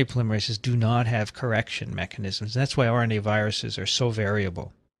 RNA-dependent RNA polymerases do not have correction mechanisms. That's why RNA viruses are so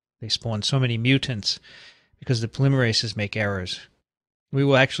variable. They spawn so many mutants because the polymerases make errors. We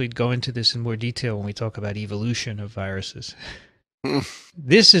will actually go into this in more detail when we talk about evolution of viruses.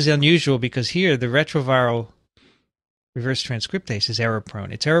 This is unusual because here the retroviral reverse transcriptase is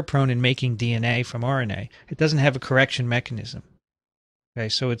error-prone. It's error-prone in making DNA from RNA. It doesn't have a correction mechanism. Okay,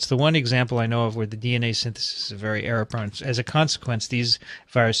 so it's the one example I know of where the DNA synthesis is very error-prone. As a consequence, these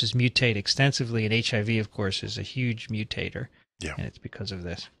viruses mutate extensively, and HIV, of course, is a huge mutator. Yeah. And it's because of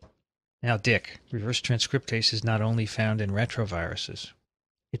this. Now, Dick, reverse transcriptase is not only found in retroviruses.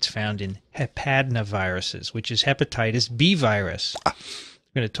 It's found in hepatinoviruses, which is hepatitis B virus. We're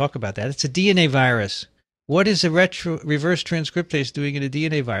going to talk about that. It's a DNA virus. What is a reverse transcriptase doing in a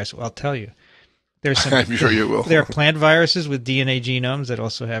DNA virus? Well, I'll tell you. I'm sure you will. There are plant viruses with DNA genomes that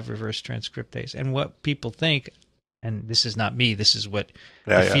also have reverse transcriptase. And what people think, and this is not me, this is what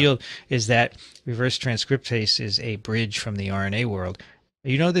the field, is that reverse transcriptase is a bridge from the RNA world.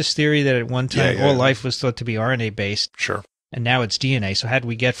 You know this theory that at one time all life was thought to be RNA-based? Sure. And now it's DNA. So how did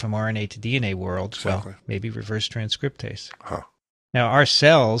we get from RNA to DNA world? Exactly. Well, maybe reverse transcriptase. Huh. Now, our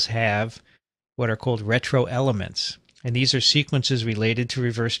cells have what are called retroelements. And these are sequences related to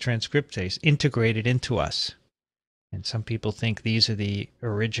reverse transcriptase integrated into us. And some people think these are the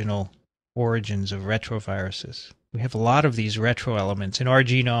original origins of retroviruses. We have a lot of these retroelements in our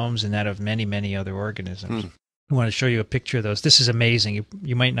genomes and that of many, many other organisms. I want to show you a picture of those. This is amazing.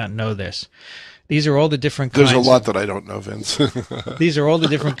 You might not know this. These are all the different kinds. There's a lot that I don't know, Vince. These are all the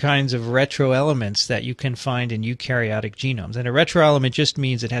different kinds of retroelements that you can find in eukaryotic genomes. And a retroelement just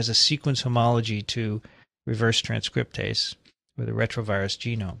means it has a sequence homology to reverse transcriptase, or the retrovirus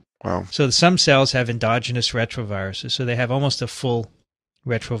genome. Wow. So some cells have endogenous retroviruses, so they have almost a full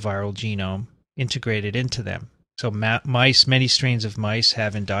retroviral genome integrated into them. So mice, many strains of mice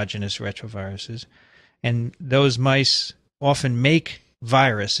have endogenous retroviruses, and those mice often make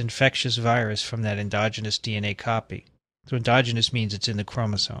virus, infectious virus, from that endogenous DNA copy. So endogenous means it's in the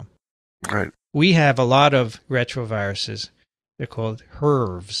chromosome. Right. We have a lot of retroviruses. They're called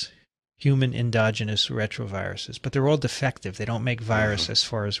HERVs, human endogenous retroviruses, but they're all defective. They don't make virus as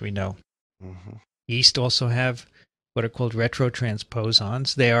far as we know. Yeast also have what are called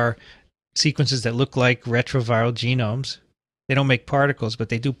retrotransposons. They are sequences that look like retroviral genomes. They don't make particles, but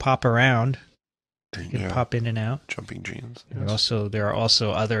they do pop around. They can pop in and out. Jumping genes. Yes. There are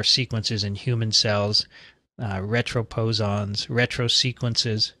also other sequences in human cells, retroposons,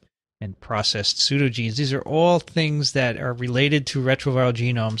 retrosequences, and processed pseudogenes. These are all things that are related to retroviral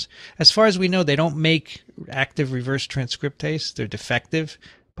genomes. As far as we know, they don't make active reverse transcriptase. They're defective,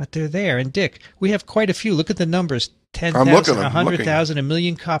 but they're there. And Dick, we have quite a few. Look at the numbers. 10,000, 100,000, a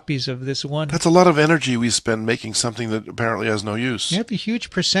million copies of this one. That's a lot of energy we spend making something that apparently has no use. You have a huge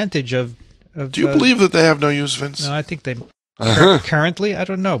percentage of... Do you believe that they have no use, Vince? No, I think they... Currently, I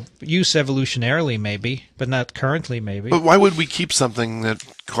don't know. Use evolutionarily, maybe, but not currently, maybe. But why would we keep something that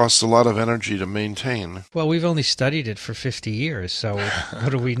costs a lot of energy to maintain? Well, we've only studied it for 50 years, so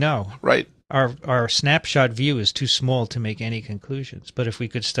what do we know? Right. Our snapshot view is too small to make any conclusions. But if we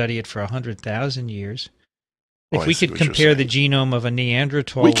could study it for 100,000 years, if we could compare the genome of a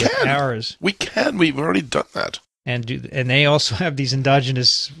Neanderthal with ours... We can. We've already done that. And they also have these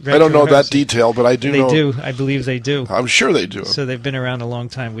endogenous... I don't know that detail, but I do know... They do. I believe they do. I'm sure they do. So they've been around a long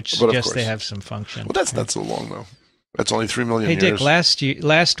time, which suggests they have some function. Well, that's not so long, though. That's only 3 million years. Hey, Dick,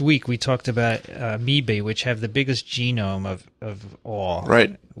 last week we talked about amoebae, which have the biggest genome of all.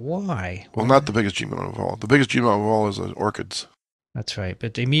 Right. Why? Well, not the biggest genome of all. The biggest genome of all is orchids. That's right.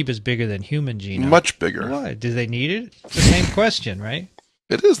 But the amoeba is bigger than human genome. Much bigger. Why? Do they need it? It's the same question, right?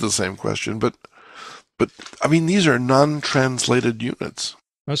 It is the same question, but I mean, these are non-translated units.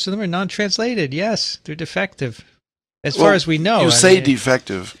 Most of them are non-translated, yes. They're defective. As far as we know. You say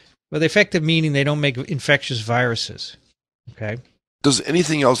defective. Well, defective meaning they don't make infectious viruses. Okay? Does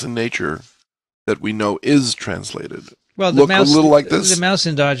anything else in nature that we know is translated look a little like this? The mouse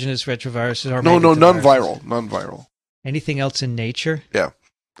endogenous retroviruses are non-viral. Non-viral. Anything else in nature? Yeah.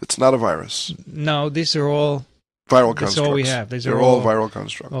 It's not a virus. No, these are all... Viral constructs. That's all we have. They're all viral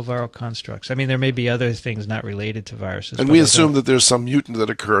constructs. All viral constructs. I mean, there may be other things not related to viruses. And we assume that there's some mutant that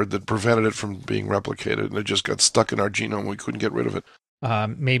occurred that prevented it from being replicated, and it just got stuck in our genome. We couldn't get rid of it.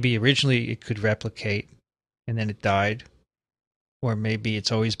 Maybe originally it could replicate, and then it died. Or maybe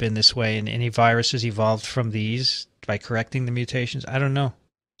it's always been this way, and any viruses evolved from these by correcting the mutations. I don't know.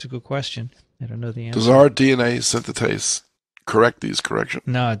 It's a good question. I don't know the answer. Does our DNA synthetase correct these corrections?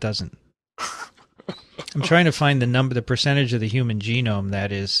 No, it doesn't. I'm trying to find the percentage of the human genome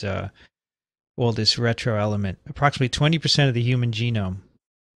that is all this retroelement. Approximately 20% of the human genome.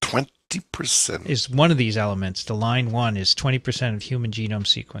 20%? Is one of these elements. The line 1 is 20% of human genome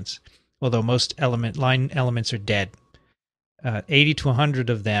sequence. Although most line elements are dead. 80 to 100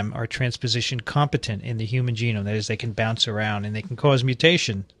 of them are transposition competent in the human genome. That is, they can bounce around and they can cause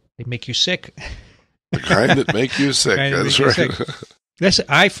mutation. They make you sick. The kind that make you sick. That's right.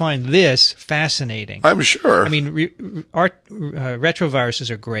 I find this fascinating. I'm sure. I mean, retroviruses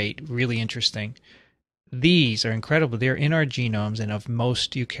are great, really interesting. These are incredible. They're in our genomes and of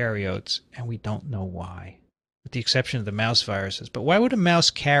most eukaryotes, and we don't know why, with the exception of the mouse viruses. But why would a mouse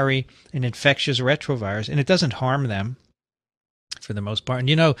carry an infectious retrovirus? And it doesn't harm them, for the most part. And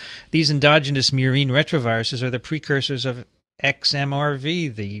you know, these endogenous murine retroviruses are the precursors of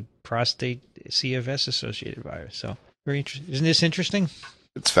XMRV, the prostate CFS-associated virus. So... very interesting. Isn't this interesting?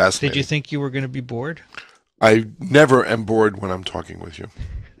 It's fascinating. Did you think you were going to be bored? I never am bored when I'm talking with you.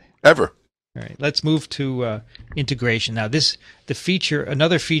 Ever. All right. Let's move to integration. Now,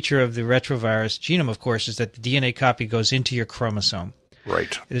 another feature of the retrovirus genome, of course, is that the DNA copy goes into your chromosome.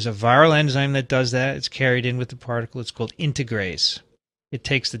 Right. There's a viral enzyme that does that. It's carried in with the particle. It's called integrase. It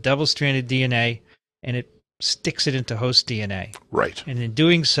takes the double-stranded DNA and it sticks it into host DNA. Right. And in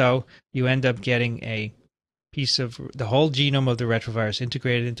doing so, you end up getting a piece of the whole genome of the retrovirus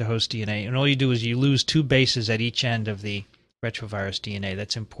integrated into host DNA, and all you do is you lose 2 bases at each end of the retrovirus DNA.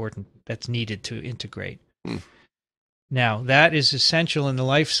 That's important. That's needed to integrate. Hmm. Now, that is essential in the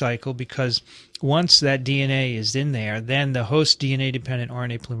life cycle because once that DNA is in there, then the host DNA-dependent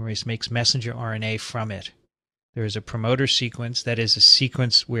RNA polymerase makes messenger RNA from it. There is a promoter sequence, that is a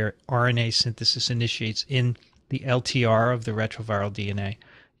sequence where RNA synthesis initiates in the LTR of the retroviral DNA.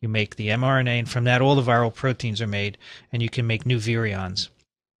 You make the mRNA, and from that all the viral proteins are made, and you can make new virions.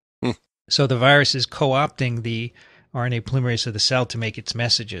 Hmm. So the virus is co-opting the RNA polymerase of the cell to make its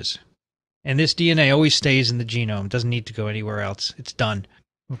messages. And this DNA always stays in the genome, doesn't need to go anywhere else. It's done.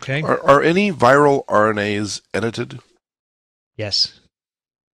 Okay? Are any viral RNAs edited? Yes.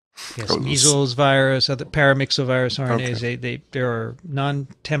 Yes, measles virus, other paramyxovirus RNAs, there are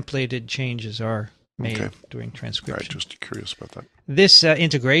non-templated changes are made during transcription. Right, just curious about that. This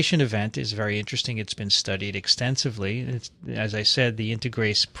integration event is very interesting. It's been studied extensively. As I said, the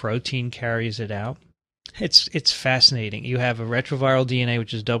integrase protein carries it out. It's fascinating. You have a retroviral DNA,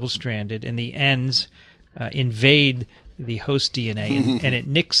 which is double-stranded, and the ends invade the host DNA, and it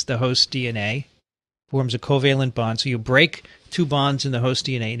nicks the host DNA, forms a covalent bond. So you break two bonds in the host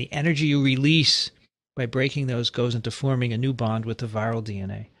DNA, and the energy you release by breaking those goes into forming a new bond with the viral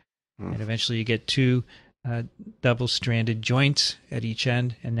DNA. And eventually you get two double-stranded joints at each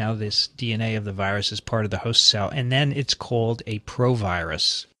end, and now this DNA of the virus is part of the host cell, and then it's called a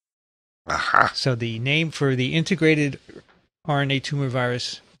provirus. Aha. So the name for the integrated RNA tumor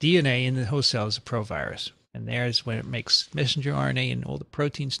virus DNA in the host cell is a provirus. And there's when it makes messenger RNA and all the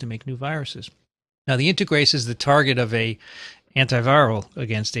proteins to make new viruses. Now, the integrase is the target of a antiviral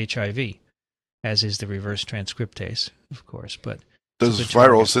against HIV, as is the reverse transcriptase, of course. But does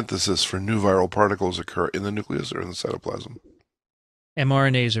viral synthesis for new viral particles occur in the nucleus or in the cytoplasm?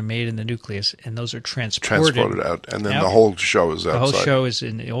 mRNAs are made in the nucleus, and those are transported out, and then the whole show is outside. The whole show is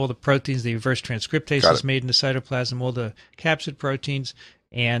in all the proteins. The reverse transcriptase is made in the cytoplasm, all the capsid proteins,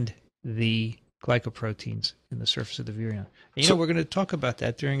 and the glycoproteins in the surface of the virion. And, we're going to talk about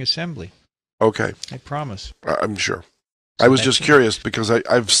that during assembly. Okay. I promise. I'm sure. So I was just curious because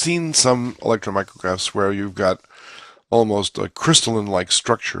I've seen some electron micrographs where you've got almost a crystalline-like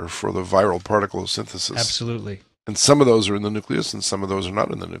structure for the viral particle synthesis. Absolutely. And some of those are in the nucleus, and some of those are not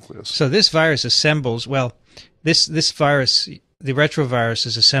in the nucleus. So this virus assembles, this virus, the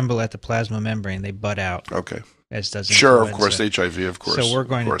retroviruses assemble at the plasma membrane. They bud out. Okay. As does Sure, influenza. of course, HIV, of course. So we're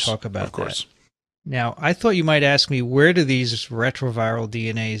going to talk about that. Now, I thought you might ask me, where do these retroviral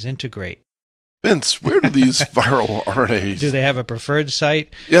DNAs integrate? Vince, where do these viral RNAs... Do they have a preferred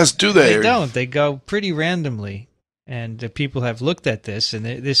site? Yes, do they? They don't. They go pretty randomly. And people have looked at this, and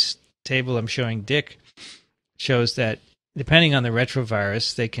this table I'm showing Dick shows that depending on the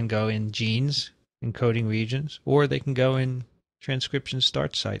retrovirus, they can go in genes, encoding regions, or they can go in transcription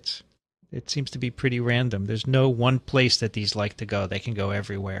start sites. It seems to be pretty random. There's no one place that these like to go. They can go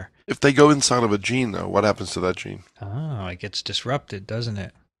everywhere. If they go inside of a gene, though, what happens to that gene? Oh, it gets disrupted, doesn't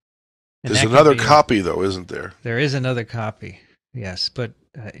it? And there's another copy, though, isn't there? There is another copy, yes. But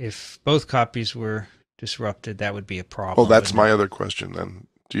if both copies were disrupted, that would be a problem. Well, that's my other question, then.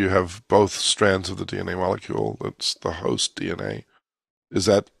 Do you have both strands of the DNA molecule that's the host DNA? Is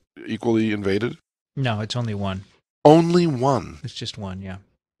that equally invaded? No, it's only one. Only one? It's just one, yeah.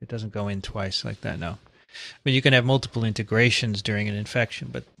 It doesn't go in twice like that, no. But you can have multiple integrations during an infection,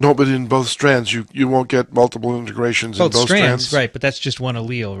 but... No, but in both strands, you won't get multiple integrations in both strands? Right, but that's just one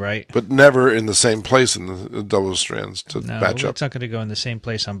allele, right? But never in the same place in the double strands to match up. It's not going to go in the same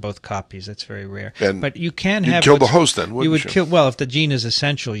place on both copies. That's very rare. And but you can you'd have... kill the host then, wouldn't you? Would kill... Well, if the gene is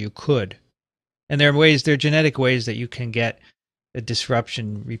essential, you could. And there are genetic ways that you can get a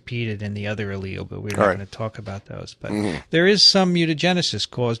disruption repeated in the other allele, but we're not going to talk about those. But there is some mutagenesis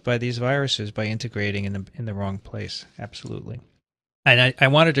caused by these viruses by integrating in the wrong place. Absolutely. And I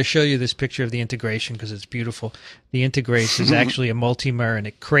wanted to show you this picture of the integration because it's beautiful. The integrase is actually a multimer, and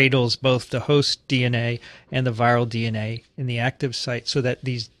it cradles both the host DNA and the viral DNA in the active site so that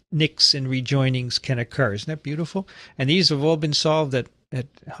these nicks and rejoinings can occur. Isn't that beautiful? And these have all been solved at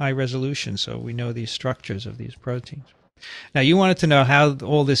high resolution, so we know these structures of these proteins. Now, you wanted to know how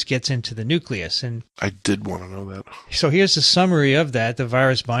all this gets into the nucleus. And I did want to know that. So here's a summary of that. The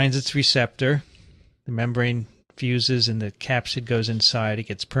virus binds its receptor. The membrane fuses and the capsid goes inside. It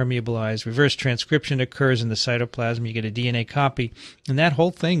gets permeabilized. Reverse transcription occurs in the cytoplasm. You get a DNA copy. And that whole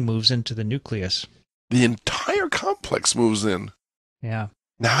thing moves into the nucleus. The entire complex moves in. Yeah.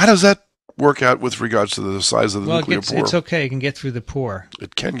 Now, how does that work out with regards to the size of the nuclear pore? It's okay. It can get through the pore.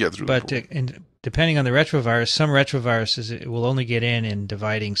 It can get through the pore. But depending on the retrovirus, some retroviruses it will only get in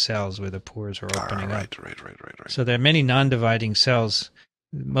dividing cells where the pores are opening up. Right. So there are many non-dividing cells.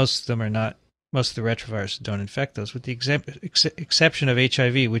 Most of them are not Most of the retroviruses don't infect those, with the exception of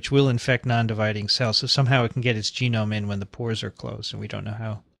HIV, which will infect non-dividing cells. So somehow it can get its genome in when the pores are closed, and we don't know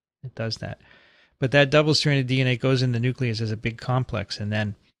how it does that. But that double-stranded DNA goes in the nucleus as a big complex and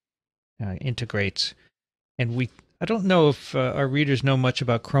then integrates. And I don't know if our readers know much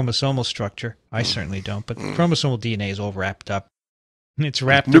about chromosomal structure. I certainly don't, but chromosomal DNA is all wrapped up. It's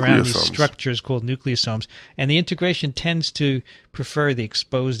wrapped around these structures called nucleosomes, and the integration tends to prefer the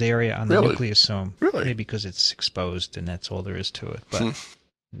exposed area on the nucleosome. Really? Maybe because it's exposed, and that's all there is to it. But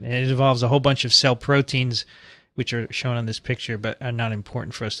it involves a whole bunch of cell proteins, which are shown on this picture, but are not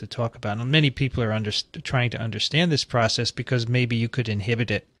important for us to talk about. And many people are trying to understand this process because maybe you could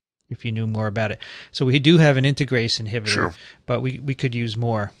inhibit it if you knew more about it. So we do have an integrase inhibitor, but we could use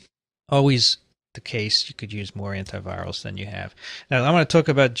more. Always the case, you could use more antivirals than you have. Now, I want to talk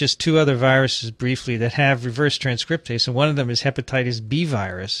about just two other viruses briefly that have reverse transcriptase, and one of them is hepatitis B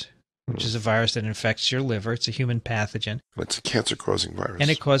virus, which is a virus that infects your liver. It's a human pathogen. It's a cancer-causing virus. And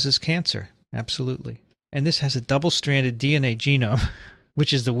it causes cancer, absolutely. And this has a double-stranded DNA genome,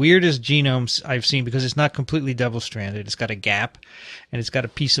 which is the weirdest genome I've seen because it's not completely double-stranded. It's got a gap, and it's got a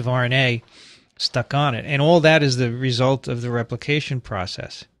piece of RNA stuck on it. And all that is the result of the replication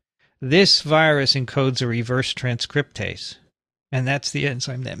process. This virus encodes a reverse transcriptase, and that's the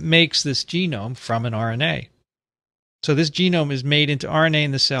enzyme that makes this genome from an RNA. So this genome is made into RNA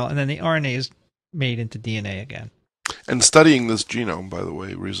in the cell, and then the RNA is made into DNA again. And studying this genome, by the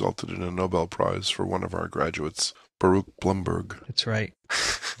way, resulted in a Nobel Prize for one of our graduates, Baruch Blumberg. That's right.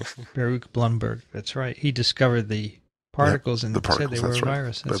 Baruch Blumberg. That's right. He discovered the particles and said they were a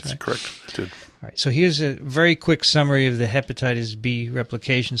virus. That's right. Correct. He did. All right. So here's a very quick summary of the hepatitis B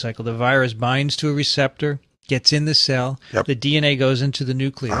replication cycle. The virus binds to a receptor, gets in the cell. Yep. The DNA goes into the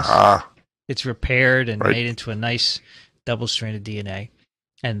nucleus. It's repaired and made into a nice double-stranded DNA.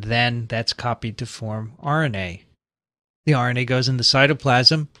 And then that's copied to form RNA. The RNA goes in the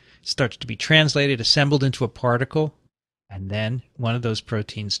cytoplasm, starts to be translated, assembled into a particle, and then one of those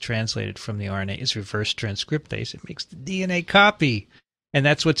proteins translated from the RNA is reverse transcriptase. It makes the DNA copy, and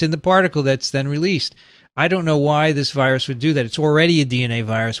that's what's in the particle that's then released. I don't know why this virus would do that. It's already a DNA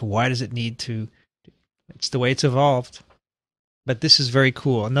virus. Why does it need to? It's the way it's evolved. But this is very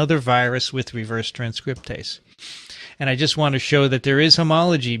cool. Another virus with reverse transcriptase. And I just want to show that there is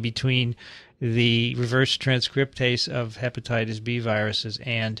homology between the reverse transcriptase of hepatitis B viruses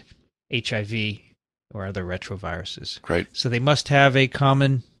and HIV or other retroviruses. Right. So they must have a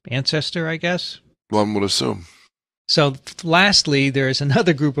common ancestor, I guess. One would assume. So lastly, there is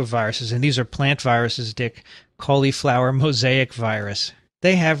another group of viruses, and these are plant viruses, Dick. Cauliflower mosaic virus.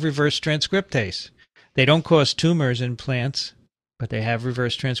 They have reverse transcriptase. They don't cause tumors in plants, but they have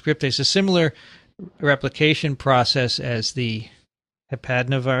reverse transcriptase. A similar replication process as the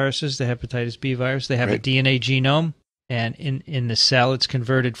hepatinoviruses, the hepatitis B virus. They have a DNA genome, and in the cell it's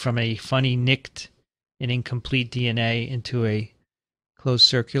converted from a funny nicked and incomplete DNA into a closed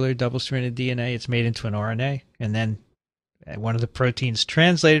circular double-stranded DNA. It's made into an RNA, and then one of the proteins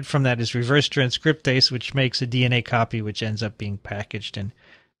translated from that is reverse transcriptase, which makes a DNA copy, which ends up being packaged in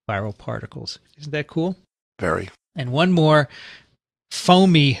viral particles. Isn't that cool? Very. And one more,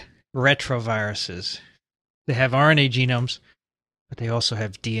 foamy retroviruses. They have RNA genomes, but they also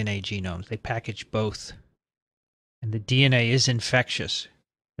have DNA genomes. They package both. And the DNA is infectious.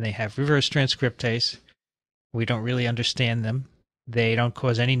 And they have reverse transcriptase. We don't really understand them. They don't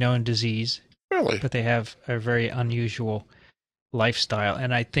cause any known disease. Really? But they have a very unusual lifestyle.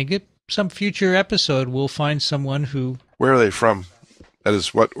 And I think some future episode we'll find someone who... Where are they from? That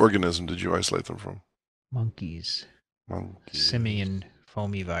is, what organism did you isolate them from? Monkeys. Monkeys. Simian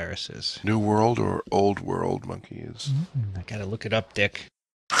foamy viruses. New World or Old World monkeys? I gotta look it up, Dick.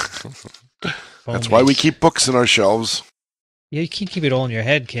 That's why we keep books in our shelves. Yeah, you can't keep it all in your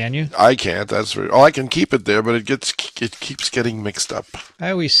head, can you? I can't. That's right. Oh, I can keep it there, but it keeps getting mixed up.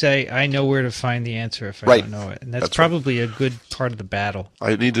 I always say I know where to find the answer if I don't know it, and that's probably a good part of the battle.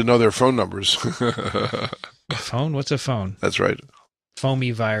 I need to know their phone numbers. Phone? What's a phone? That's right.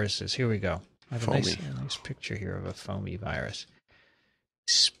 Foamy viruses. Here we go. I have a Foamy. nice picture here of a foamy virus.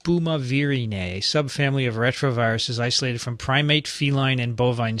 Spumavirinae, a subfamily of retroviruses isolated from primate, feline, and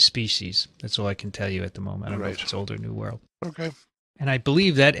bovine species. That's all I can tell you at the moment. I don't know if it's Old or New World. Okay. And I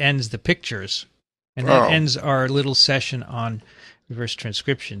believe that ends the pictures. And that ends our little session on reverse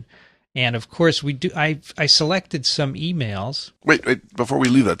transcription. And of course, I selected some emails. Wait, before we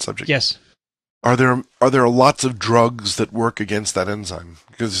leave that subject. Yes. Are there lots of drugs that work against that enzyme?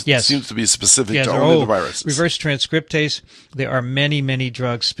 Because it seems to be specific to only the viruses. Reverse transcriptase. There are many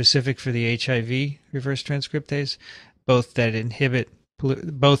drugs specific for the HIV reverse transcriptase, both that inhibit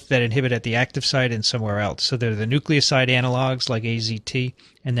both that inhibit at the active site and somewhere else. So they're the nucleoside analogs like AZT,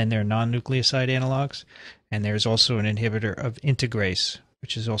 and then there are non-nucleoside analogs. And there's also an inhibitor of integrase,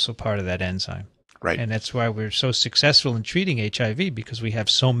 which is also part of that enzyme. Right. And that's why we're so successful in treating HIV, because we have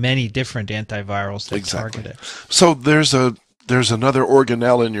so many different antivirals that target it. So there's another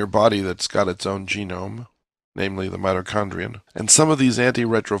organelle in your body that's got its own genome, namely the mitochondrion. And some of these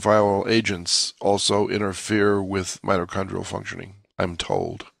antiretroviral agents also interfere with mitochondrial functioning, I'm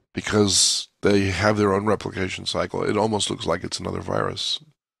told, because they have their own replication cycle. It almost looks like it's another virus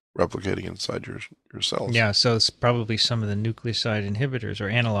replicating inside your cells. Yeah, so it's probably some of the nucleoside inhibitors or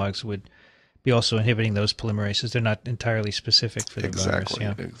analogs would be also inhibiting those polymerases. They're not entirely specific for the virus.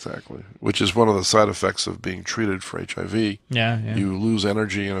 Yeah. Exactly. Which is one of the side effects of being treated for HIV. Yeah. You lose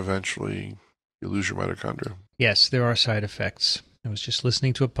energy and eventually you lose your mitochondria. Yes, there are side effects. I was just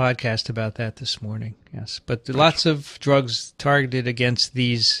listening to a podcast about that this morning. Yes, but lots of drugs targeted against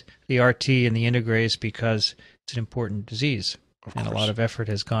the RT and the integrase because it's an important disease. And a lot of effort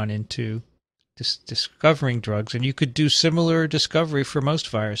has gone into discovering drugs. And you could do similar discovery for most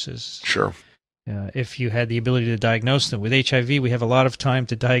viruses. Sure. If you had the ability to diagnose them. With HIV, we have a lot of time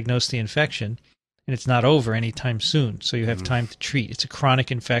to diagnose the infection, and it's not over anytime soon. So you have time to treat. It's a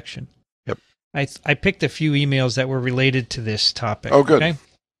chronic infection. Yep. I picked a few emails that were related to this topic. Oh, good. Okay?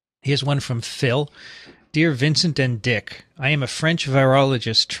 Here's one from Phil. Dear Vincent and Dick, I am a French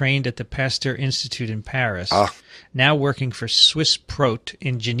virologist trained at the Pasteur Institute in Paris, now working for Swiss Prot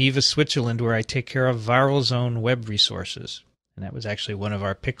in Geneva, Switzerland, where I take care of Viral Zone web resources. And that was actually one of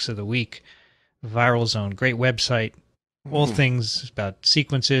our picks of the week. Viral Zone, great website, all things about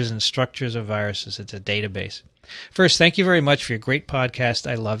sequences and structures of viruses. It's a database. First, thank you very much for your great podcast.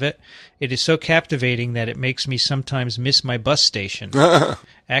 I love it. It is so captivating that it makes me sometimes miss my bus station,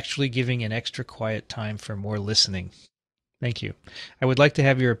 actually giving an extra quiet time for more listening. Thank you. I would like to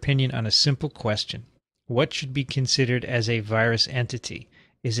have your opinion on a simple question. What should be considered as a virus entity?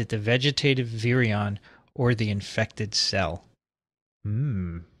 Is it the vegetative virion or the infected cell?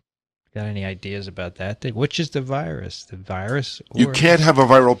 Got any ideas about that? Which is the virus? The virus? Or... You can't have a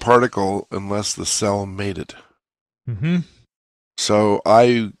viral particle unless the cell made it. So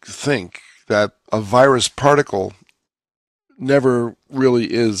I think that a virus particle never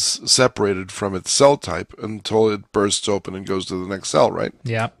really is separated from its cell type until it bursts open and goes to the next cell, right?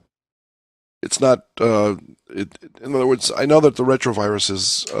 Yeah. It's not, in other words, I know that the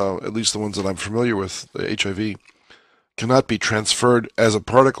retroviruses, at least the ones that I'm familiar with, the HIV, cannot be transferred as a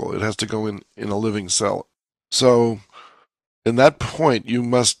particle. It has to go in a living cell. So in that point, you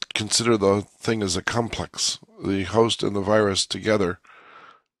must consider the thing as a complex. The host and the virus together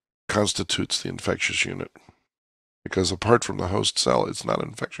constitutes the infectious unit. Because apart from the host cell, it's not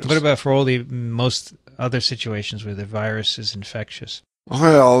infectious. What about for all the most other situations where the virus is infectious?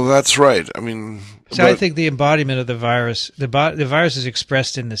 Well, that's right. I mean... So I think the embodiment of the virus, the virus is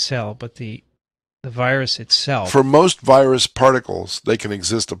expressed in the cell, but the virus itself... For most virus particles, they can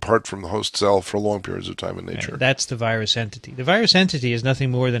exist apart from the host cell for long periods of time in nature. That's the virus entity. The virus entity is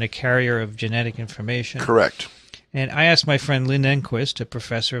nothing more than a carrier of genetic information. Correct. And I asked my friend Lynn Enquist, a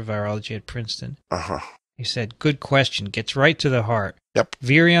professor of virology at Princeton. He said, good question, gets right to the heart. Yep.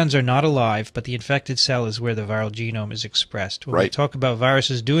 Virions are not alive, but the infected cell is where the viral genome is expressed. When we talk about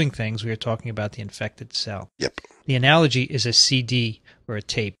viruses doing things, we are talking about the infected cell. Yep. The analogy is a CD or a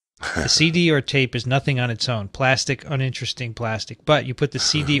tape. The CD or tape is nothing on its own. Plastic, uninteresting plastic. But you put the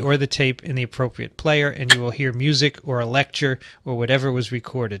CD or the tape in the appropriate player and you will hear music or a lecture or whatever was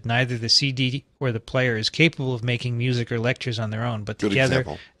recorded. Neither the CD or the player is capable of making music or lectures on their own, but together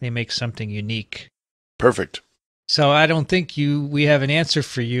they make something unique. Perfect. So I don't think we have an answer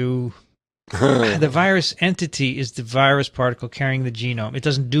for you. The virus entity is the virus particle carrying the genome. It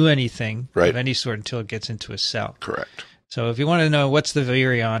doesn't do anything of any sort until it gets into a cell. Correct. So if you want to know what's the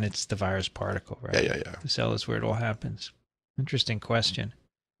virion, it's the virus particle, right? Yeah. The cell is where it all happens. Interesting question.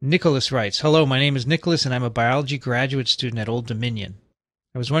 Nicholas writes, hello, my name is Nicholas, and I'm a biology graduate student at Old Dominion.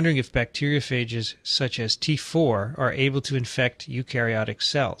 I was wondering if bacteriophages such as T4 are able to infect eukaryotic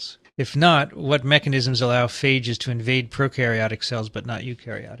cells. If not, what mechanisms allow phages to invade prokaryotic cells but not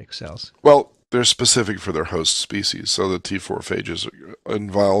eukaryotic cells? Well, they're specific for their host species. So the T4 phages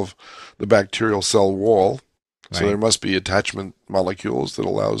involve the bacterial cell wall. So there must be attachment molecules that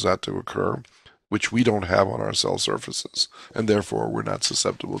allows that to occur, which we don't have on our cell surfaces, and therefore we're not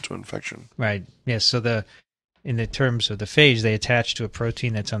susceptible to infection. Right. Yes. So in the terms of the phage, they attach to a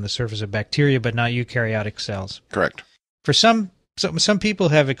protein that's on the surface of bacteria, but not eukaryotic cells. Correct. For some people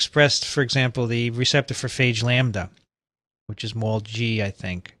have expressed, for example, the receptor for phage lambda, which is mol G, I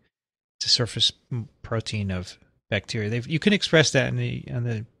think. It's a surface protein of bacteria. You can express that in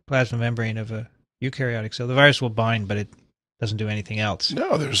the plasma membrane of a eukaryotic cell. The virus will bind, but it doesn't do anything else.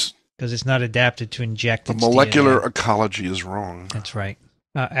 No, there's because it's not adapted to inject the its molecular DNA. ecology is wrong. That's right.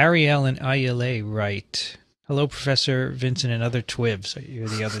 Ariel and ILA write, hello, Professor Vincent and other TWiVs. You're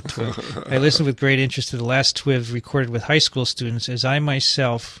the other TWiV. I listened with great interest to the last TWiV recorded with high school students, as I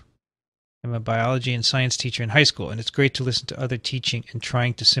myself am a biology and science teacher in high school, and it's great to listen to other teaching and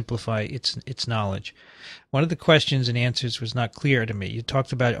trying to simplify its knowledge. One of the questions and answers was not clear to me. You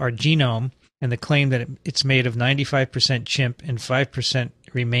talked about our genome and the claim that it's made of 95% chimp and 5%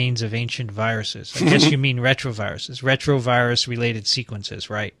 remains of ancient viruses. I guess you mean retroviruses, retrovirus-related sequences,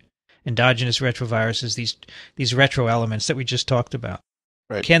 right? Endogenous retroviruses, these retro elements that we just talked about.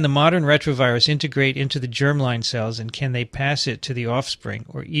 Right. Can the modern retrovirus integrate into the germline cells, and can they pass it to the offspring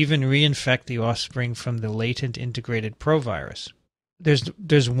or even reinfect the offspring from the latent integrated provirus?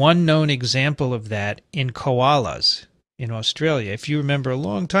 There's one known example of that in koalas in Australia. If you remember a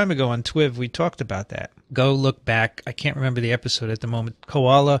long time ago on TWiV, we talked about that. Go look back. I can't remember the episode at the moment.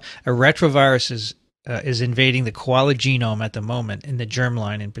 A retrovirus is invading the koala genome at the moment, in the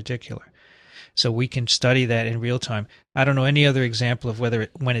germline in particular. So we can study that in real time. I don't know any other example of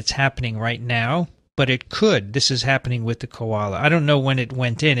when it's happening right now, but it could. This is happening with the koala. I don't know when it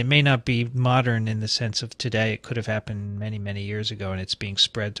went in. It may not be modern in the sense of today. It could have happened many, many years ago, and it's being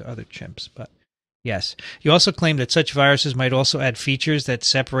spread to other chimps. But yes. You also claim that such viruses might also add features that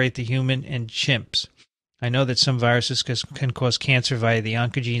separate the human and chimps. I know that some viruses can cause cancer via the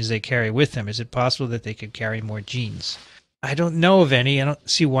oncogenes they carry with them. Is it possible that they could carry more genes? I don't know of any. I don't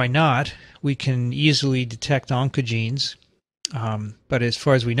see why not. We can easily detect oncogenes. But as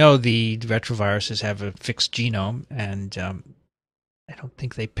far as we know, the retroviruses have a fixed genome, and I don't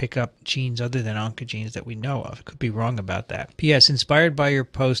think they pick up genes other than oncogenes that we know of. I could be wrong about that. P.S. Inspired by your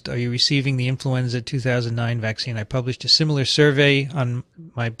post, are you receiving the influenza 2009 vaccine? I published a similar survey on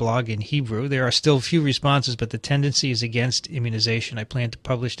my blog in Hebrew. There are still few responses, but the tendency is against immunization. I plan to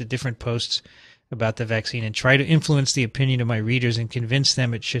publish the different posts about the vaccine and try to influence the opinion of my readers and convince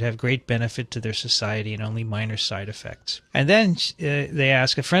them it should have great benefit to their society and only minor side effects. And then they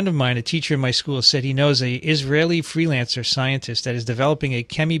ask, a friend of mine, a teacher in my school, said he knows an Israeli freelancer scientist that is developing a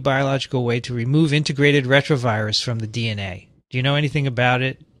chemi-biological way to remove integrated retrovirus from the DNA. Do you know anything about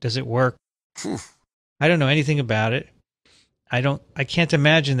it? Does it work? I don't know anything about it. I can't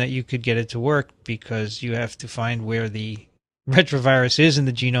imagine that you could get it to work, because you have to find where the retrovirus is in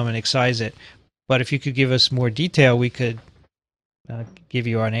the genome and excise it. But if you could give us more detail, we could give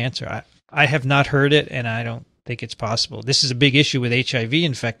you an answer. I have not heard it, and I don't think it's possible. This is a big issue with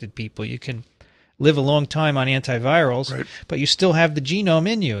HIV-infected people. You can live a long time on antivirals, right, but you still have the genome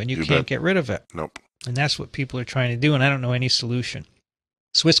in you, and you can't get rid of it. Nope. And that's what people are trying to do, and I don't know any solution.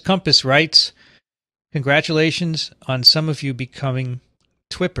 Swiss Compass writes, congratulations on some of you becoming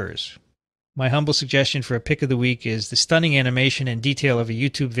Twippers. My humble suggestion for a pick of the week is the stunning animation and detail of a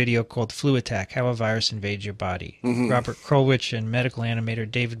YouTube video called Flu Attack, How a Virus Invades Your Body. Robert Krulwich and medical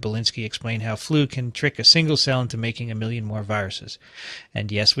animator David Belinsky explain how flu can trick a single cell into making 1 million more viruses. And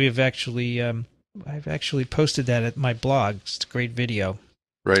yes, we have actually, I've actually posted that at my blog. It's a great video.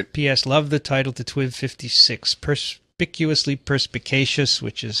 Right. P.S. Love the title to TWiV 56, Perspicuously Perspicacious,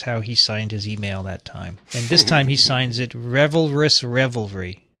 which is how he signed his email that time. And this time he signs it Revelrous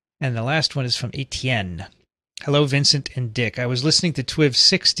Revelry. And the last one is from Etienne. Hello, Vincent and Dick. I was listening to TWiV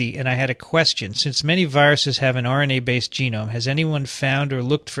 60, and I had a question. Since many viruses have an RNA-based genome, has anyone found or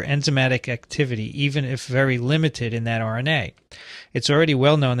looked for enzymatic activity, even if very limited, in that RNA? It's already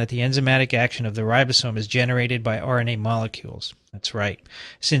well known that the enzymatic action of the ribosome is generated by RNA molecules. That's right.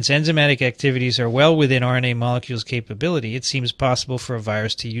 Since enzymatic activities are well within RNA molecules' capability, it seems possible for a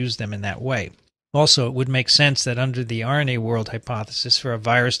virus to use them in that way. Also, it would make sense that under the RNA world hypothesis, for a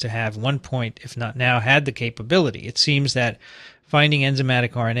virus to have one point, if not now, had the capability. It seems that finding enzymatic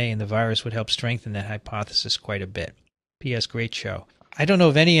RNA in the virus would help strengthen that hypothesis quite a bit. P.S. Great show. I don't know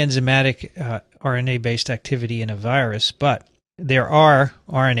of any enzymatic RNA-based activity in a virus, but there are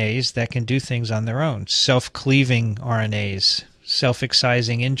RNAs that can do things on their own. Self-cleaving RNAs,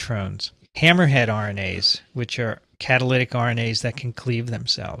 self-excising introns, hammerhead RNAs, which are catalytic RNAs that can cleave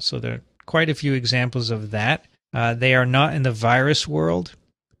themselves. So they're quite a few examples of that. They are not in the virus world,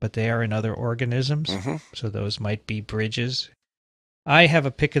 but they are in other organisms. So those might be bridges. I have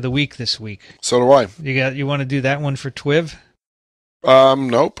a pick of the week this week. So do I. You want to do that one for TWiV?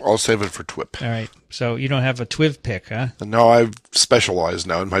 Nope. I'll save it for TWIP. All right. So you don't have a TWiV pick, huh? No, I've specialized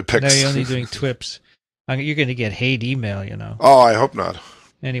now in my picks. No, you're only doing TWIPs. You're going to get hate email, you know. Oh, I hope not.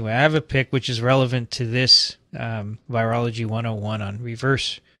 Anyway, I have a pick which is relevant to this Virology 101 on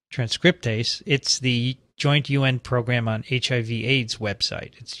reverse transcriptase. It's the Joint UN Program on HIV/AIDS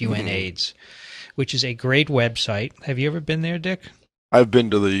website. It's UNAIDS, which is a great website. Have you ever been there, Dick? I've been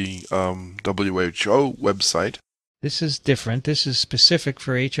to the WHO website. This is different. This is specific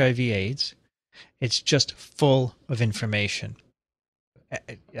for HIV/AIDS. It's just full of information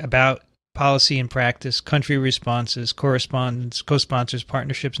about policy and practice, country responses, correspondence, co-sponsors,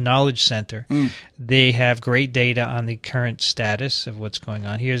 partnerships, knowledge center. They have great data on the current status of what's going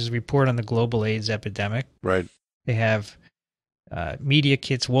on. Here's a report on the global AIDS epidemic. Right. They have media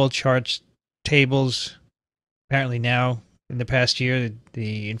kits, wall charts, tables. Apparently now, in the past year,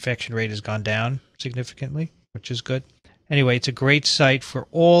 the infection rate has gone down significantly, which is good. Anyway, it's a great site for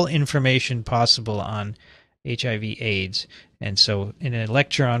all information possible on HIV/AIDS. And so in a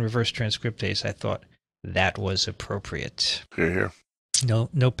lecture on reverse transcriptase, I thought that was appropriate. Here.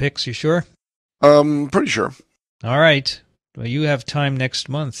 No picks, you sure? Pretty sure. All right. Well, you have time next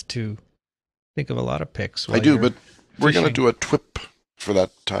month to think of a lot of picks. I do, but we're going to do a TWiP for that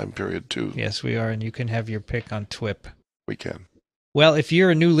time period too. Yes, we are, and you can have your pick on TWiP. We can. Well, if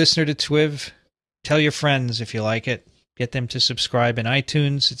you're a new listener to TWiV, tell your friends if you like it. Get them to subscribe in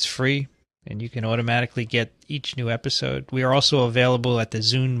iTunes. It's free, and you can automatically get each new episode. We are also available at the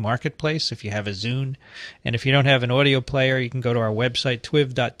Zune Marketplace if you have a Zune. And if you don't have an audio player, you can go to our website,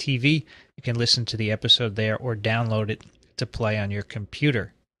 twiv.tv. You can listen to the episode there or download it to play on your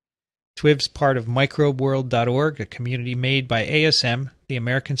computer. TWiV's part of microbeworld.org, a community made by ASM, the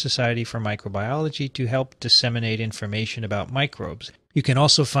American Society for Microbiology, to help disseminate information about microbes. You can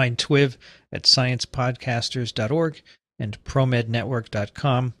also find TWiV at sciencepodcasters.org and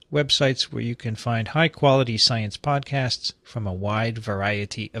promednetwork.com, websites where you can find high-quality science podcasts from a wide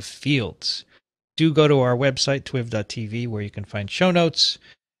variety of fields. Do go to our website, twiv.tv, where you can find show notes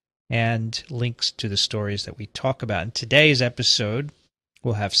and links to the stories that we talk about. In today's episode,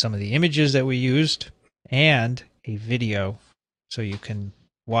 we'll have some of the images that we used and a video so you can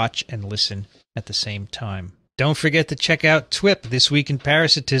watch and listen at the same time. Don't forget to check out TWiP, This Week in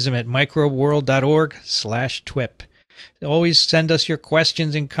Parasitism, at microbeworld.org/TWiP. Always send us your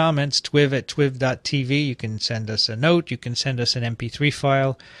questions and comments, twiv at twiv.tv. You can send us a note, you can send us an MP3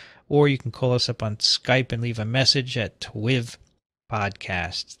 file, or you can call us up on Skype and leave a message at TWiV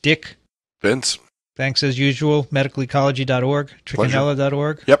Podcasts. Dick? Vince? Thanks as usual. Medicalecology.org,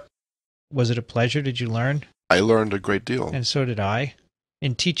 trichinella.org. Yep. Was it a pleasure? Did you learn? I learned a great deal. And so did I.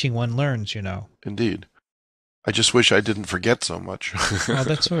 In teaching, one learns, you know. Indeed. I just wish I didn't forget so much. Oh,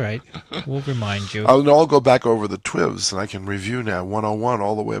 that's all right. We'll remind you. I'll go back over the TWiVs, and I can review now 101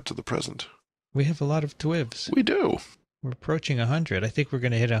 all the way up to the present. We have a lot of TWiVs. We do. We're approaching 100. I think we're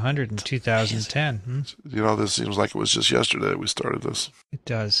going to hit 100 in 2010. You know, this seems like it was just yesterday that we started this. It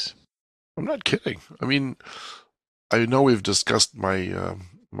does. I'm not kidding. I mean, I know we've discussed my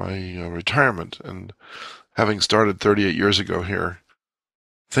retirement, and having started 38 years ago here,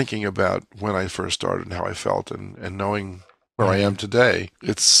 thinking about when I first started and how I felt and knowing where I am today,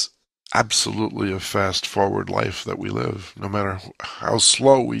 it's absolutely a fast-forward life that we live, no matter how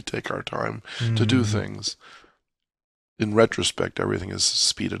slow we take our time to do things. In retrospect, everything is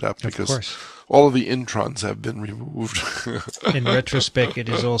speeded up because all of the introns have been removed. In retrospect, it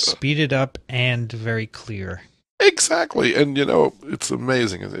is all speeded up and very clear. Exactly. And, you know, it's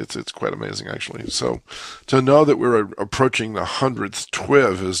amazing. It's quite amazing, actually. So to know that we're approaching the 100th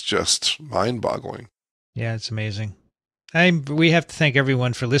TWiV is just mind-boggling. Yeah, it's amazing. We have to thank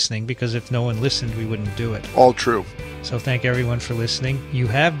everyone for listening, because if no one listened, we wouldn't do it. All true. So thank everyone for listening. You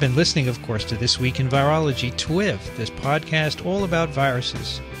have been listening, of course, to This Week in Virology, TWiV, this podcast all about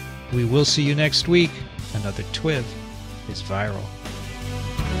viruses. We will see you next week. Another TWiV is viral.